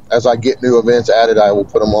website. As I get new events added, I will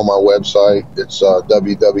put them on my website. It's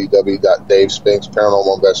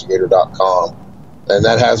www.davespinksparanormalinvestigator.com. And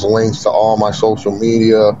that has links to all my social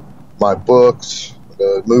media, my books,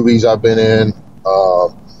 the movies I've been in,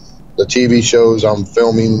 the TV shows I'm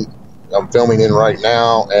filming in right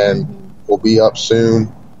now and will be up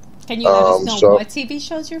soon. Can you let us know what TV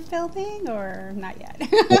shows you're filming, or not yet?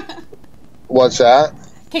 What's that?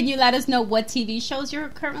 Can you let us know what TV shows you're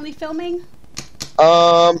currently filming?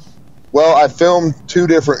 Well, I filmed 2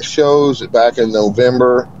 different shows back in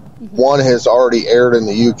November. One has already aired in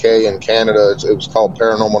the UK and Canada. It was called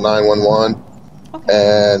Paranormal 911. Okay.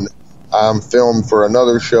 And I'm filmed for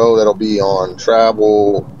another show that'll be on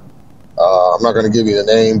travel. I'm not going to give you the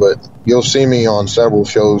name, but you'll see me on several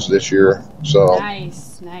shows this year. So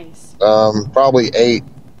nice. Probably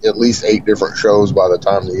at least 8 different shows by the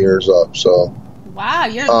time the year's up. So wow,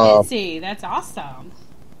 you're busy. That's awesome.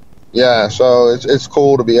 Yeah, so it's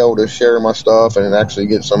cool to be able to share my stuff and actually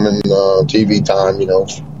get some in TV time,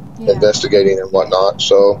 investigating and whatnot.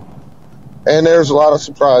 So, and there's a lot of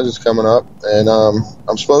surprises coming up, and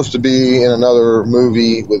I'm supposed to be in another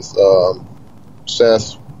movie with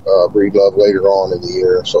Seth Breedlove later on in the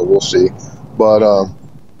year, so we'll see. But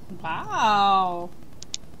wow.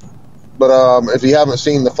 But if you haven't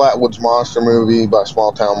seen the Flatwoods Monster movie by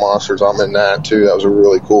Small Town Monsters, I'm in that too. That was a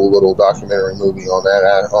really cool little documentary movie on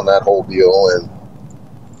that whole deal, and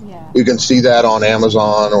you can see that on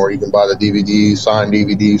Amazon, or you can buy the DVDs, signed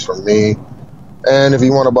DVDs from me. And if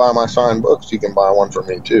you want to buy my signed books, you can buy one from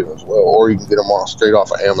me too as well, or you can get them all straight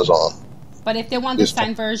off of Amazon. But if they want the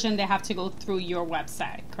signed version, they have to go through your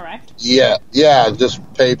website, correct? Yeah. Just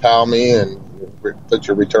PayPal me and put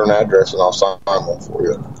your return address, and I'll sign one for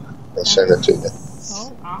you and send it to you.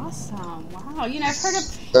 So awesome! Wow, I've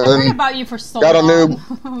heard about you for so long.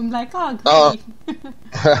 I'm like, oh, great.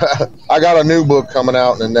 I got a new book coming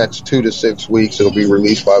out in the next 2 to 6 weeks. It'll be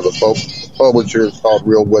released by the publisher. It's called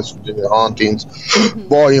Real West Virginia Hauntings,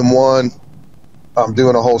 Volume 1. I'm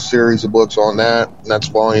doing a whole series of books on that, and that's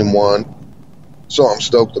Volume 1. So I'm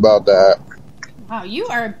stoked about that. Wow, you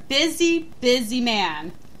are a busy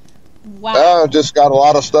man. Wow. I've just got a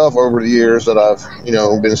lot of stuff over the years that I've,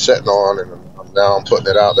 been sitting on, and now I'm putting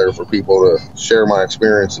it out there for people to share my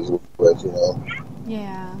experiences with.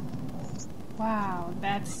 Yeah. Wow,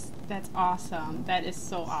 that's awesome. That is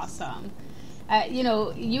so awesome.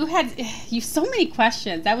 You so many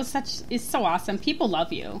questions. It's so awesome. People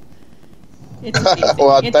love you. It's amazing.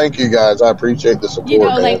 Well, thank you guys. I appreciate the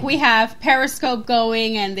support. Like we have Periscope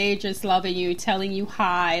going, and they're just loving you, telling you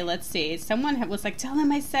hi. Let's see. Someone was like, "Tell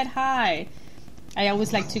him I said hi." I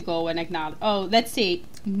always like to go and acknowledge. Oh, let's see.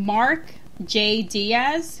 Mark J.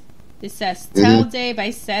 Diaz. It says, "Tell Dave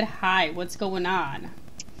I said hi. What's going on?"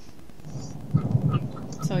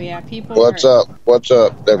 So yeah, What's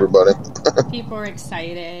up, everybody? People are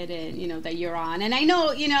excited, and that you're on. And I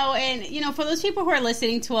know, and for those people who are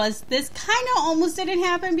listening to us, this kind of almost didn't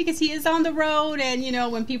happen because he is on the road, and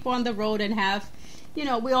when people are on the road and have, we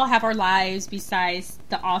all have our lives besides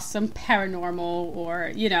the awesome paranormal,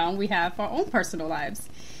 or we have our own personal lives.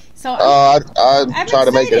 So I try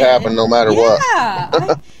to make it happen no matter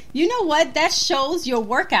what. You know what? That shows your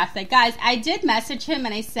work ethic. Guys, I did message him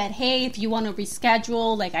and I said, hey, if you want to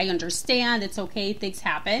reschedule, like, I understand. It's okay. Things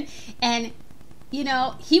happen. And,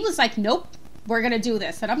 he was like, nope, we're going to do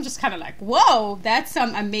this. And I'm just kind of like, whoa, that's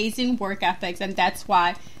some amazing work ethics. And that's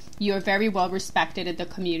why you're very well respected in the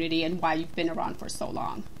community and why you've been around for so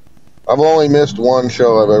long. I've only missed one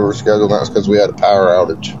show I've ever scheduled, and that's because we had a power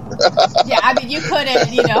outage. Yeah, I mean, you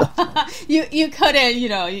couldn't, you couldn't,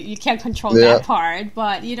 you can't control that part,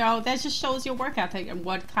 but, that just shows your work ethic and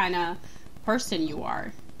what kind of person you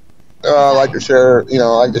are. I like to share, the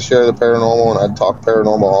paranormal, and I talk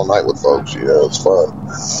paranormal all night with folks. It's fun.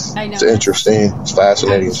 I know. It's interesting. It's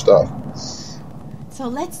fascinating stuff. So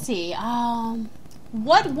let's see.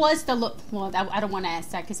 What was the well? I don't want to ask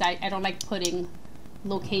that because I don't like putting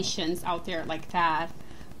locations out there like that.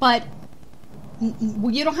 But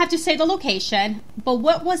you don't have to say the location. But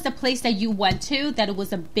what was the place that you went to that it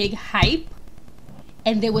was a big hype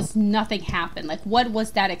and there was nothing happen? Like, what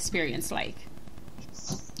was that experience like?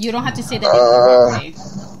 You don't have to say that.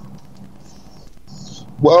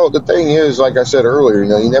 Well, the thing is, like I said earlier,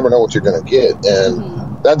 you never know what you're going to get,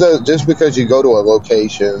 and that does, just because you go to a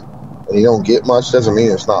location and you don't get much doesn't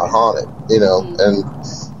mean it's not haunted. And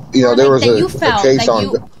there was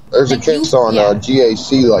a case on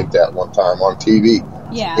GAC like that one time on TV.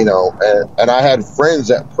 Yeah. And I had friends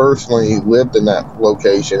that personally lived in that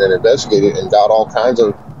location and investigated and got all kinds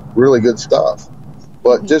of really good stuff.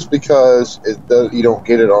 But just because you don't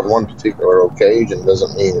get it on one particular occasion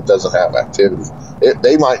doesn't mean it doesn't have activity.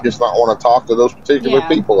 They might just not want to talk to those particular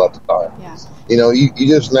people at the time. Yeah. You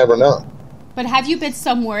just never know. But have you been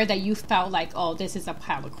somewhere that you felt like, oh, this is a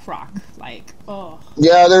pile of crock? Like, oh.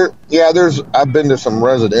 I've been to some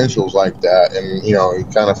residentials like that, and you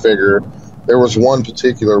kind of figure there was one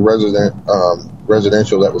particular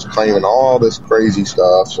residential that was claiming all this crazy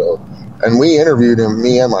stuff. So. And we interviewed him,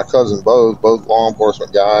 me and my cousin both law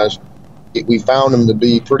enforcement guys. We found him to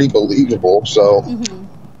be pretty believable, so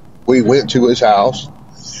we went to his house.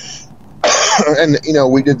 And,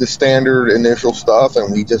 we did the standard initial stuff,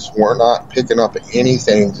 and we just were not picking up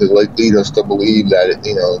anything to lead us to believe that,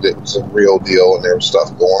 it was a real deal and there was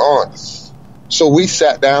stuff going on. So we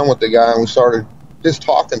sat down with the guy and we started just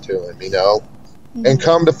talking to him, and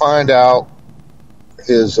come to find out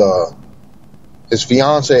his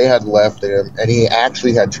fiance had left him, and he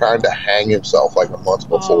actually had tried to hang himself like a month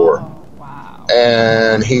before. Oh, wow.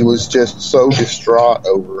 And he was just so distraught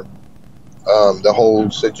over the whole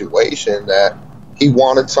situation that he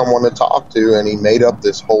wanted someone to talk to, and he made up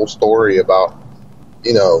this whole story about,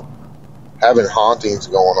 having hauntings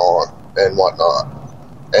going on and whatnot.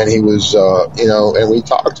 And he was, and we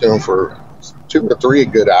talked to him for 2 or 3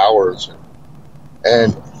 good hours.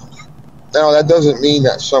 And now that doesn't mean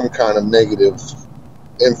that some kind of negative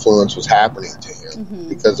influence was happening to him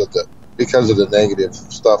because of the negative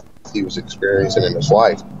stuff he was experiencing in his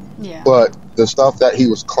life. Yeah. But the stuff that he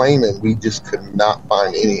was claiming, we just could not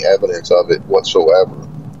find any evidence of it whatsoever.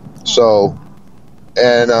 So,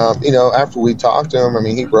 and after we talked to him,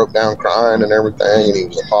 he broke down crying and everything, and he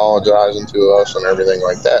was apologizing to us and everything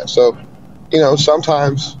like that. So,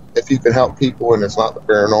 sometimes if you can help people and it's not the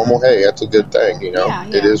paranormal, hey, that's a good thing.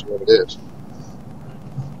 It is what it is.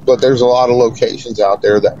 But there's a lot of locations out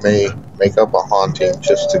there that may make up a haunting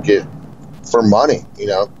just to get for money,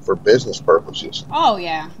 for business purposes. Oh,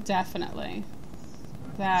 yeah, definitely.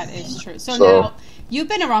 That is true. So now, you've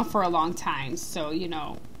been around for a long time, so,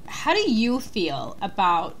 how do you feel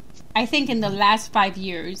about, I think in the last 5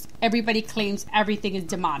 years, everybody claims everything is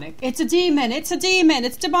demonic. It's a demon, it's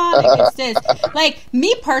demonic, it's this. Like,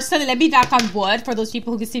 me personally, let me knock on wood for those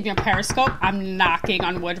people who can see me on Periscope. I'm knocking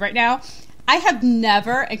on wood right now. I have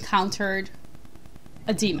never encountered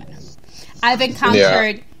a demon. I've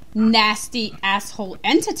encountered nasty asshole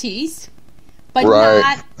entities, but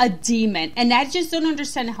not a demon. And I just don't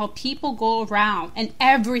understand how people go around and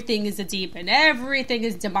everything is a demon. Everything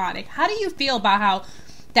is demonic. How do you feel about how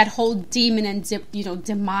that whole demon and,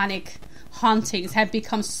 demonic hauntings have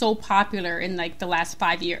become so popular in, like, the last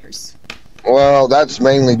 5 years? Well, that's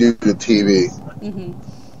mainly due to TV.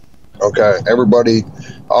 Okay, everybody,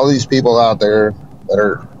 all these people out there that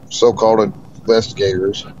are so-called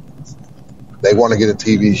investigators, they want to get a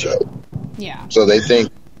TV show. Yeah. So they think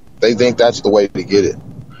that's the way to get it,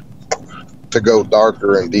 to go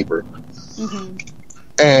darker and deeper.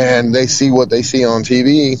 And they see what they see on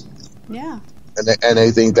TV. Yeah. And they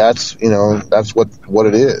think that's what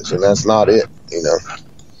it is, and that's not it.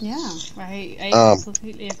 Yeah, I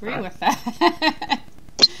completely agree with that.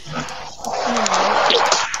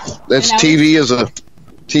 That's TV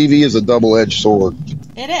is a double-edged sword.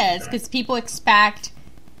 It is, because people expect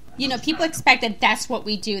that that's what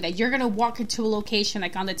we do, that you're going to walk into a location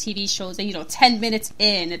like on the TV shows and, 10 minutes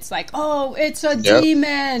in, it's like, oh, it's a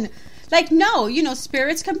demon. Like, no,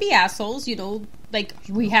 spirits can be assholes, like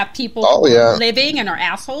we have people living and are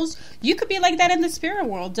assholes. You could be like that in the spirit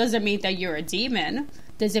world. Doesn't mean that you're a demon.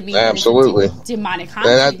 Doesn't mean absolutely demonic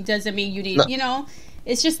haunting. Doesn't mean you need,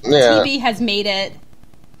 it's just TV has made it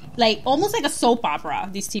like almost like a soap opera,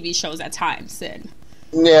 these TV shows at times. And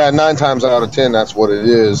 9 times out of 10, that's what it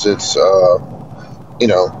is. It's,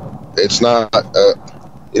 it's not,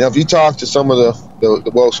 if you talk to some of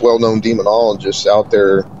the most well-known demonologists out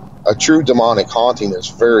there, a true demonic haunting is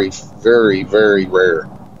very, very, very rare.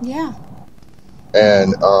 Yeah.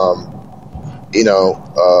 And,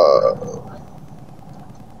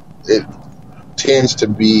 it tends to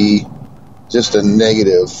be just a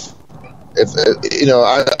negative. If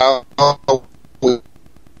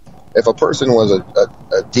a person was a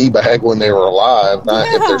D-bag when they were alive,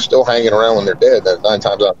 if they're still hanging around when they're dead, then 9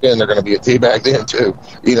 times out of 10 they're going to be a D-bag then too.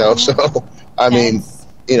 So I mean,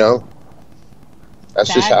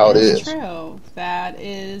 that's just how it is. True. that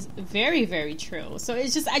is very, very true. So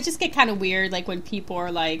it's just, I just get kind of weird, like when people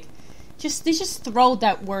are like, they just throw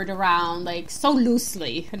that word around like so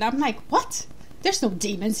loosely, and I'm like, what? There's no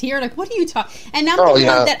demons here. Like, what are you talking? And I'm the one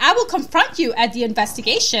that I will confront you at the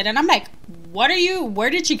investigation, and I'm like, where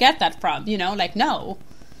did you get that from? You know, like, no,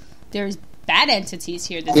 there's bad entities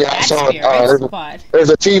here. There's bad spirits. There's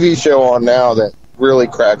a TV show on now that really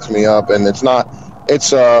cracks me up, and it's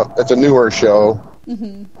a newer show.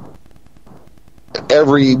 Mm-hmm.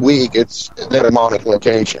 Every week it's a demonic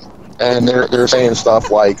location, and they're saying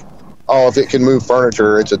stuff like, oh, if it can move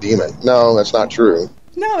furniture, it's a demon. No, that's not true.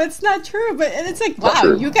 No, it's not true. But it's like, wow,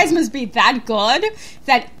 you guys must be that good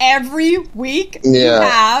that every week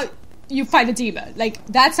you find a demon. Like,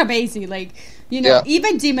 that's amazing. Like, you know,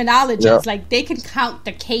 even demonologists, like, they can count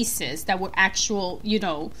the cases that were actual, you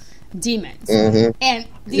know, demons. Mm-hmm. And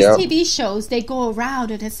these TV shows, they go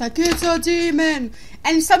around and it's like, it's a demon.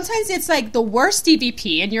 And sometimes it's like the worst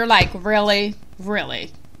DVP, and you're like, really?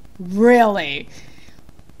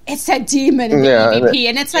 It's a demon in the EVP,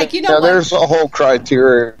 and it's like, you know what? There's a whole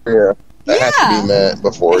criteria that has to be met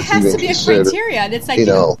before it's even considered. It has to be a criteria, and it's like, you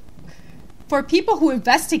know, for people who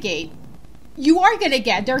investigate, you are going to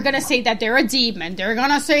get, they're going to say that they're a demon, they're going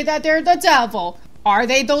to say that they're the devil. Are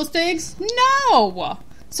they those things? No.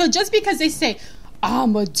 So just because they say,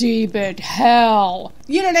 I'm a demon, hell,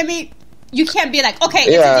 you know what I mean? You can't be like, okay,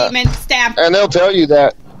 it's a demon, stamp. And they'll tell you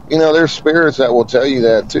that. You know, there's spirits that will tell you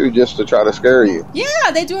that, too, just to try to scare you.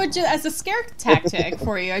 Yeah, they do it as a scare tactic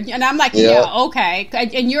for you. And I'm like, okay.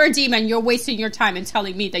 And you're a demon. You're wasting your time and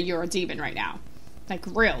telling me that you're a demon right now. Like,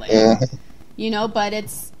 really? Mm-hmm. You know, but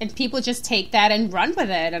and people just take that and run with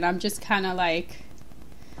it. And I'm just kind of like,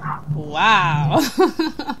 wow.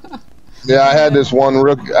 Yeah, I had this one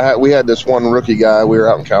rookie. We had this one rookie guy. We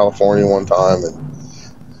were out in California one time, and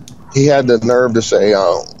he had the nerve to say,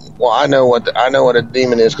 well, I know what a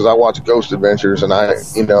demon is because I watch Ghost Adventures, and I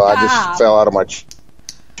just fell out of my.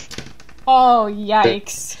 Oh,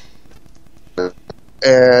 yikes!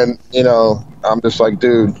 And you know, I'm just like,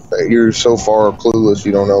 dude, you're so far clueless.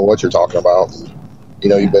 You don't know what you're talking about. You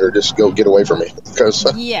know, you better just go get away from me because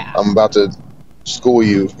I'm about to school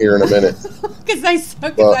you here in a minute. Because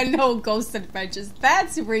I know Ghost Adventures.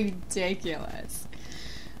 That's ridiculous.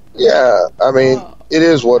 Yeah, I mean, it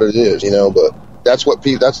is what it is, you know, but. That's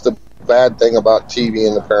the bad thing about TV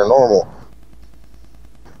and the paranormal.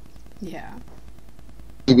 Yeah.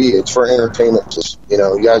 TV, it's for entertainment. You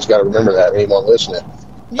know, you guys got to remember that, anyone listening.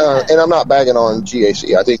 Yeah. And I'm not bagging on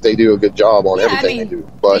GAC. I think they do a good job on everything they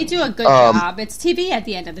do. But they do a good job. It's TV at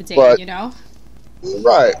the end of the day, you know?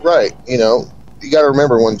 Right. You know, you got to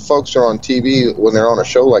remember when folks are on TV, when they're on a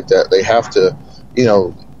show like that, they have to, you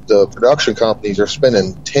know, the production companies are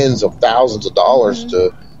spending tens of thousands of dollars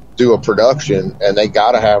to do a production, and they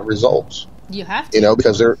got to have results. You have to, you know,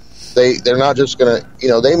 because they're not just gonna, you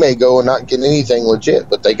know, they may go and not get anything legit,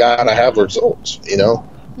 but they got to have results. You know,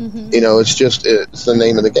 you know, it's the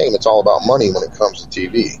name of the game. It's all about money when it comes to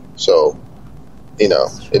TV. So, you know,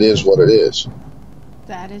 it is what it is.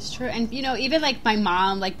 That is true. And, you know, even like my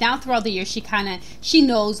mom, like now throughout the year, she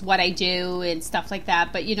knows what I do and stuff like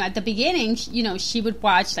that. But, you know, at the beginning, you know, she would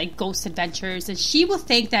watch like Ghost Adventures, and she would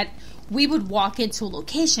think that we would walk into a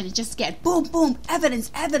location and just get boom, boom, evidence,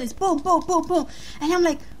 boom, boom, boom, boom. And I'm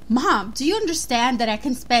like, Mom, do you understand that I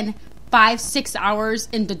can spend 5-6 hours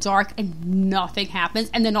in the dark and nothing happens,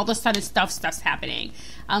 and then all of a sudden stuff's happening?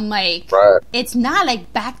 I'm like, It's not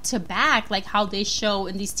like back to back like how they show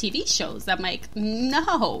in these TV shows. I'm like,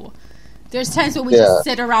 no. There's times when we just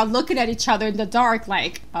sit around looking at each other in the dark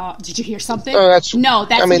like, did you hear something? That's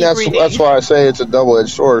why I say it's a double-edged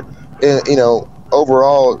sword. You know,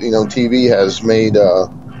 overall, you know, TV has made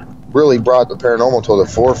really brought the paranormal to the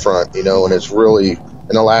forefront, you know, and it's really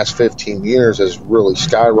in the last 15 years has really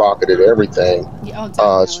skyrocketed everything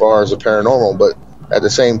as far as the paranormal. But at the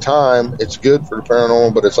same time, it's good for the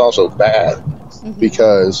paranormal, but it's also bad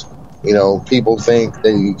because, you know, people think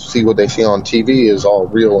they see what they see on TV is all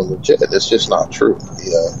real and legit. It's just not true.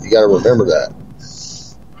 You know, you got to remember that.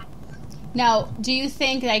 Now, do you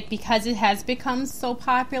think, like, because it has become so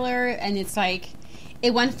popular and it's like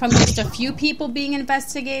it went from just a few people being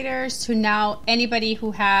investigators to now anybody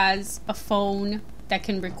who has a phone that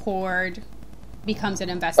can record becomes an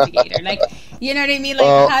investigator? Like, you know what I mean?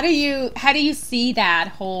 Like, how do you see that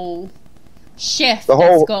whole shift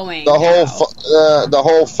that's going? The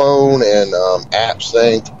whole phone and apps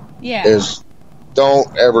thing is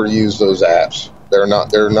don't ever use those apps. They're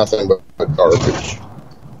nothing but garbage.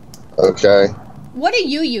 Okay. What do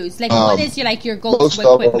you use? Like, what is your go-to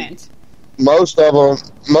equipment? Most of them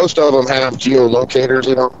have geolocators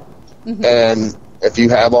in them, and if you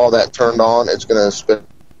have all that turned on, it's going to spit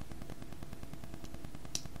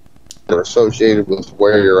associated with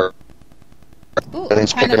where you're at. Ooh, And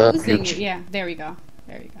it's kind picking of up losing your- you. Yeah, there we go.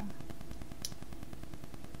 There you go.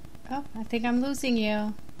 Oh, I think I'm losing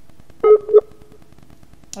you.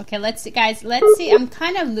 Okay, let's see, guys. Let's see. I'm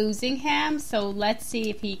kind of losing him, so let's see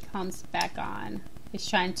if he comes back on. He's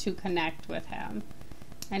trying to connect with him.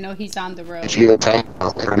 I know he's on the road.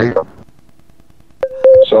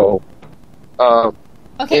 So,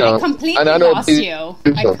 Okay, you know, I completely and I know lost you.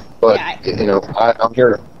 but Yeah, I'm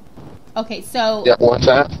here. Okay, so Yeah, what's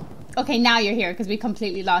that? okay, now you're here because we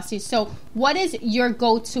completely lost you. So, what is your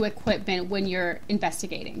go-to equipment when you're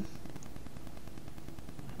investigating?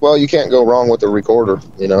 Well, you can't go wrong with a recorder,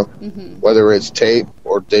 whether it's tape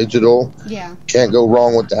or digital. Yeah. Can't go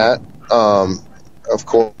wrong with that. Of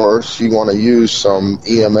course, you want to use some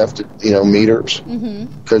EMF, meters,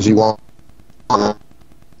 because you want to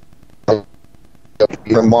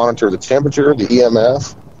monitor the temperature, the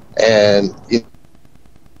EMF, and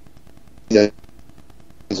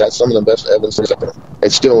that's some of the best evidence out there.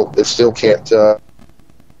 It still can't.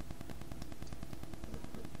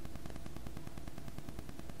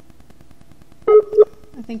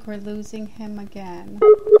 I think we're losing him again.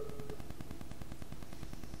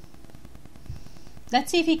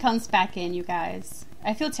 Let's see if he comes back in, you guys.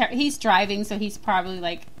 I feel he's driving, so he's probably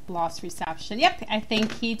like lost reception. Yep, I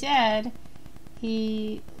think he did.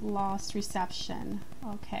 He lost reception.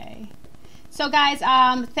 Okay. So guys,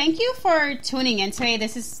 thank you for tuning in today.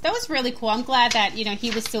 That was really cool. I'm glad that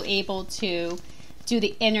he was still able to do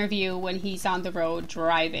the interview when he's on the road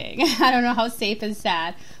driving. I don't know how safe is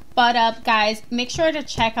that. But guys, make sure to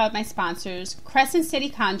check out my sponsors, Crescent City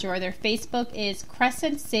Conjure. Their Facebook is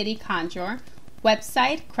Crescent City Conjure.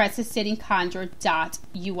 Website,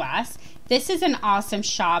 crescentcityconjure.us. This is an awesome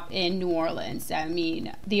shop in New Orleans. I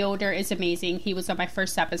mean, the owner is amazing. He was on my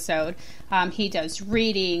first episode. He does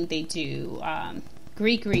reading. They do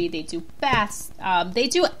Greek read. They do baths. They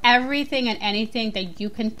do everything and anything that you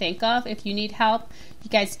can think of. If you need help, you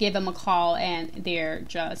guys give them a call, and they're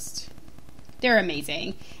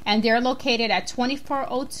amazing. And they're located at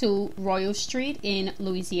 2402 Royal Street in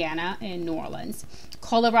Louisiana in New Orleans.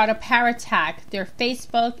 Colorado Paratech. Their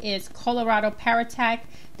Facebook is Colorado Paratech.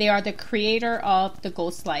 They are the creator of the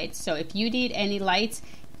ghost lights. So if you need any lights,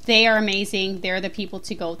 they are amazing. They're the people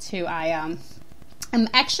to go to. I'm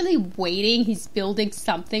actually waiting. He's building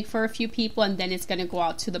something for a few people, and then it's going to go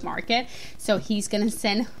out to the market. So he's going to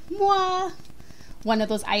send moi one of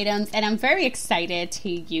those items, and I'm very excited to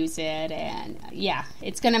use it. And yeah,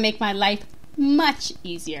 it's going to make my life much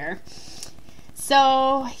easier.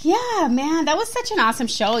 So, yeah, man, that was such an awesome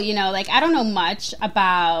show. I don't know much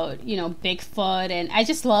about, Bigfoot, and I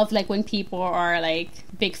just love, when people are,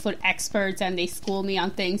 Bigfoot experts and they school me on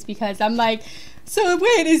things, because I'm like, so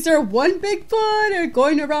wait, is there one Bigfoot or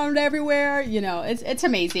going around everywhere? It's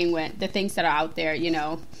amazing when the things that are out there,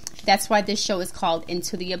 That's why this show is called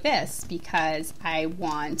Into the Abyss, because I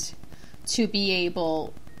want to be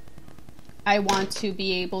able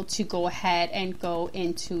to go ahead and go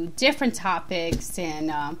into different topics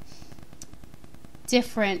and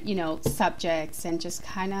different, subjects, and just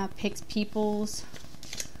kind of pick people's...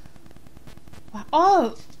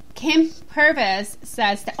 Oh, Kim Purvis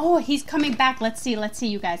says that, he's coming back. Let's see,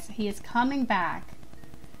 you guys. He is coming back.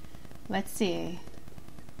 Let's see.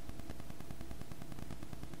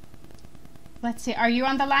 Are you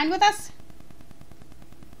on the line with us?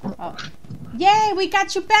 Oh. Yay, we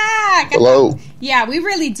got you back. Hello. Yeah, we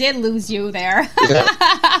really did lose you there.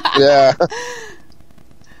 Yeah.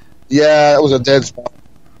 Yeah, it was a dead spot.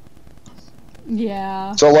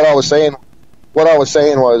 Yeah. So what I was saying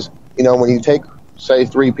was, when you take, say,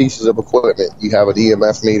 3 pieces of equipment, you have an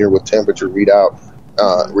EMF meter with temperature readout,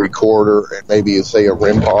 recorder, and maybe say a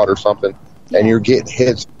REM pod or something, and you're getting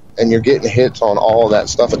hits on all of that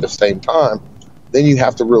stuff at the same time. Then you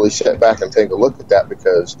have to really sit back and take a look at that,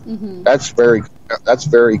 because that's very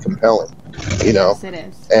compelling, Yes, it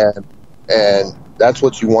is. And that's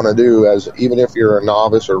what you want to do, as even if you're a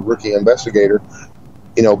novice or rookie investigator,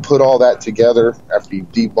 put all that together after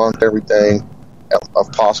you've debunked everything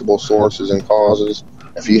of possible sources and causes.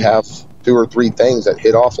 If you have 2 or 3 things that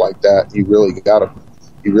hit off like that, you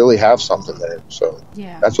really have something there. So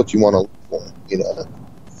that's what you want to look for,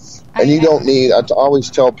 And you don't need, I always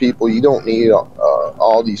tell people, you don't need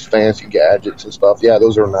all these fancy gadgets and stuff. Yeah,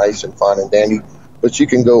 those are nice and fine and dandy, but you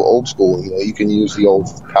can go old school. You can use the old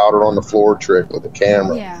powder on the floor trick with a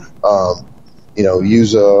camera. Yeah.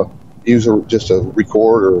 Use just a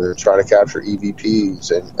recorder and try to capture EVPs,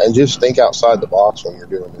 and just think outside the box when you're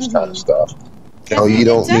doing this kind of stuff. You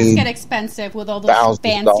don't it does need get expensive with all those thousands of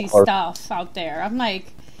fancy dollars. stuff out there. I'm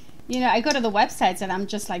like, I go to the websites and I'm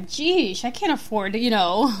just like, geez, I can't afford,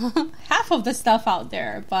 half of the stuff out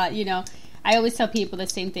there. But, I always tell people the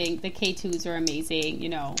same thing. The K2s are amazing.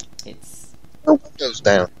 It's... Her windows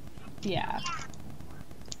down. Yeah.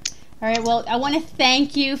 All right, well, I want to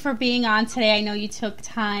thank you for being on today. I know you took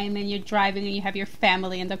time and you're driving and you have your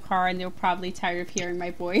family in the car and they're probably tired of hearing my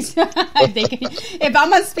voice. If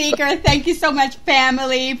I'm a speaker, thank you so much,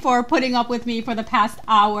 family, for putting up with me for the past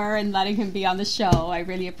hour and letting him be on the show. I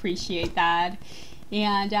really appreciate that.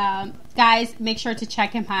 And guys, make sure to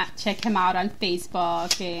check him out on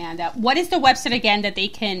Facebook. And what is the website again that they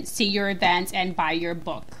can see your events and buy your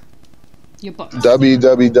book?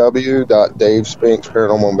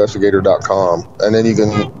 www.davespinks.paranormalinvestigator.com, and then you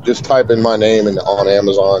can just type in my name on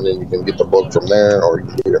Amazon and you can get the book from there, or you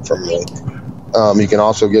can get it from me. You can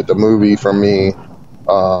also get the movie from me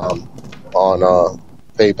on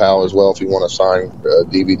PayPal as well if you want to sign a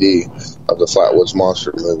DVD of the Flatwoods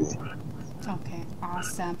Monster movie. Okay,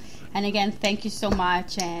 awesome. And again, thank you so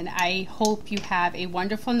much, and I hope you have a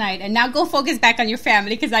wonderful night. And now go focus back on your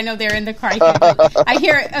family, because I know they're in the car. I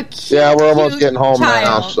hear a cute Yeah, we're almost getting home child.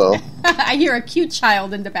 now, so. I hear a cute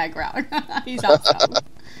child in the background. He's awesome.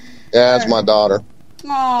 Yeah, that's my daughter.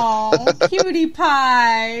 Oh, cutie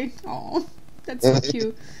pie. Oh, that's so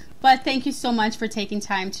cute. But thank you so much for taking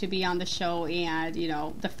time to be on the show, and,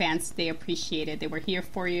 the fans, they appreciate it. They were here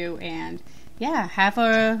for you, and, yeah, have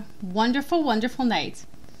a wonderful, wonderful night.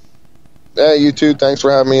 Yeah, you too. Thanks for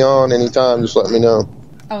having me on. Anytime, just let me know.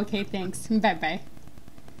 Okay, thanks. Bye-bye.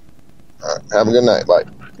 All right, have a good night. Bye.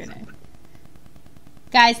 Good night.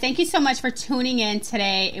 Guys, thank you so much for tuning in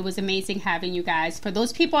today. It was amazing having you guys. For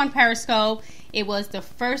those people on Periscope, it was the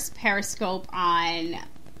first Periscope on,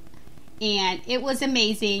 and it was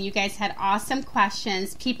amazing. You guys had awesome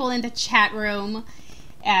questions. People in the chat room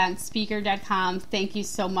and speaker.com, thank you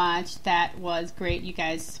so much. That was great. You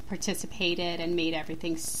guys participated and made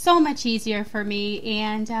everything so much easier for me.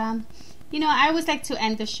 And I always like to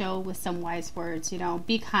end the show with some wise words.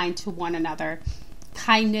 Be kind to one another.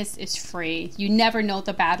 Kindness is free. You never know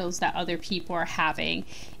the battles that other people are having.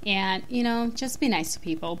 And just be nice to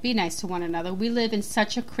people. Be nice to one another. We live in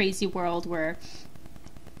such a crazy world where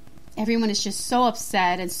everyone is just so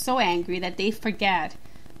upset and so angry that they forget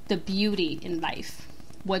the beauty in life.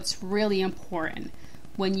 What's really important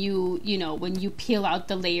when you peel out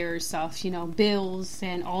the layers of, bills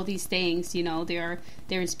and all these things,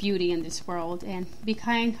 there's beauty in this world. And be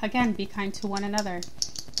kind to one another.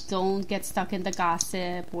 Don't get stuck in the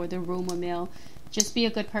gossip or the rumor mill. Just be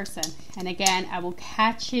a good person. And again, I will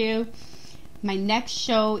catch you. My next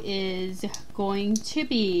show is going to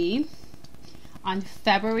be on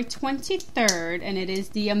February 23rd, and it is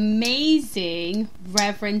the amazing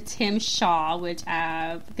Reverend Tim Shaw, which is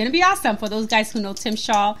going to be awesome. For those guys who know Tim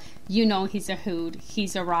Shaw, he's a hoot,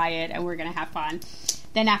 he's a riot, and we're going to have fun.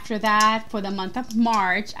 Then after that, for the month of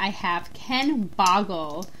March, I have Ken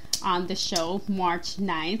Boggle on the show, March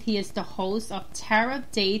 9th. He is the host of Tarot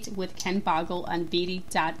Date with Ken Boggle on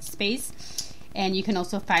BD.space. And you can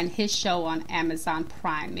also find his show on Amazon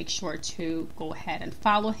Prime. Make sure to go ahead and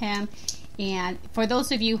follow him. And for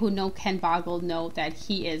those of you who know Ken Boggle, know that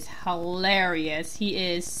he is hilarious. He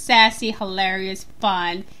is sassy, hilarious,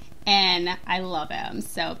 fun, and I love him.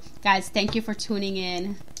 So, guys, thank you for tuning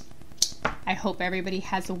in. I hope everybody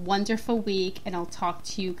has a wonderful week, and I'll talk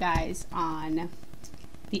to you guys on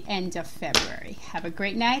the end of February. Have a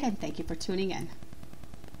great night, and thank you for tuning in.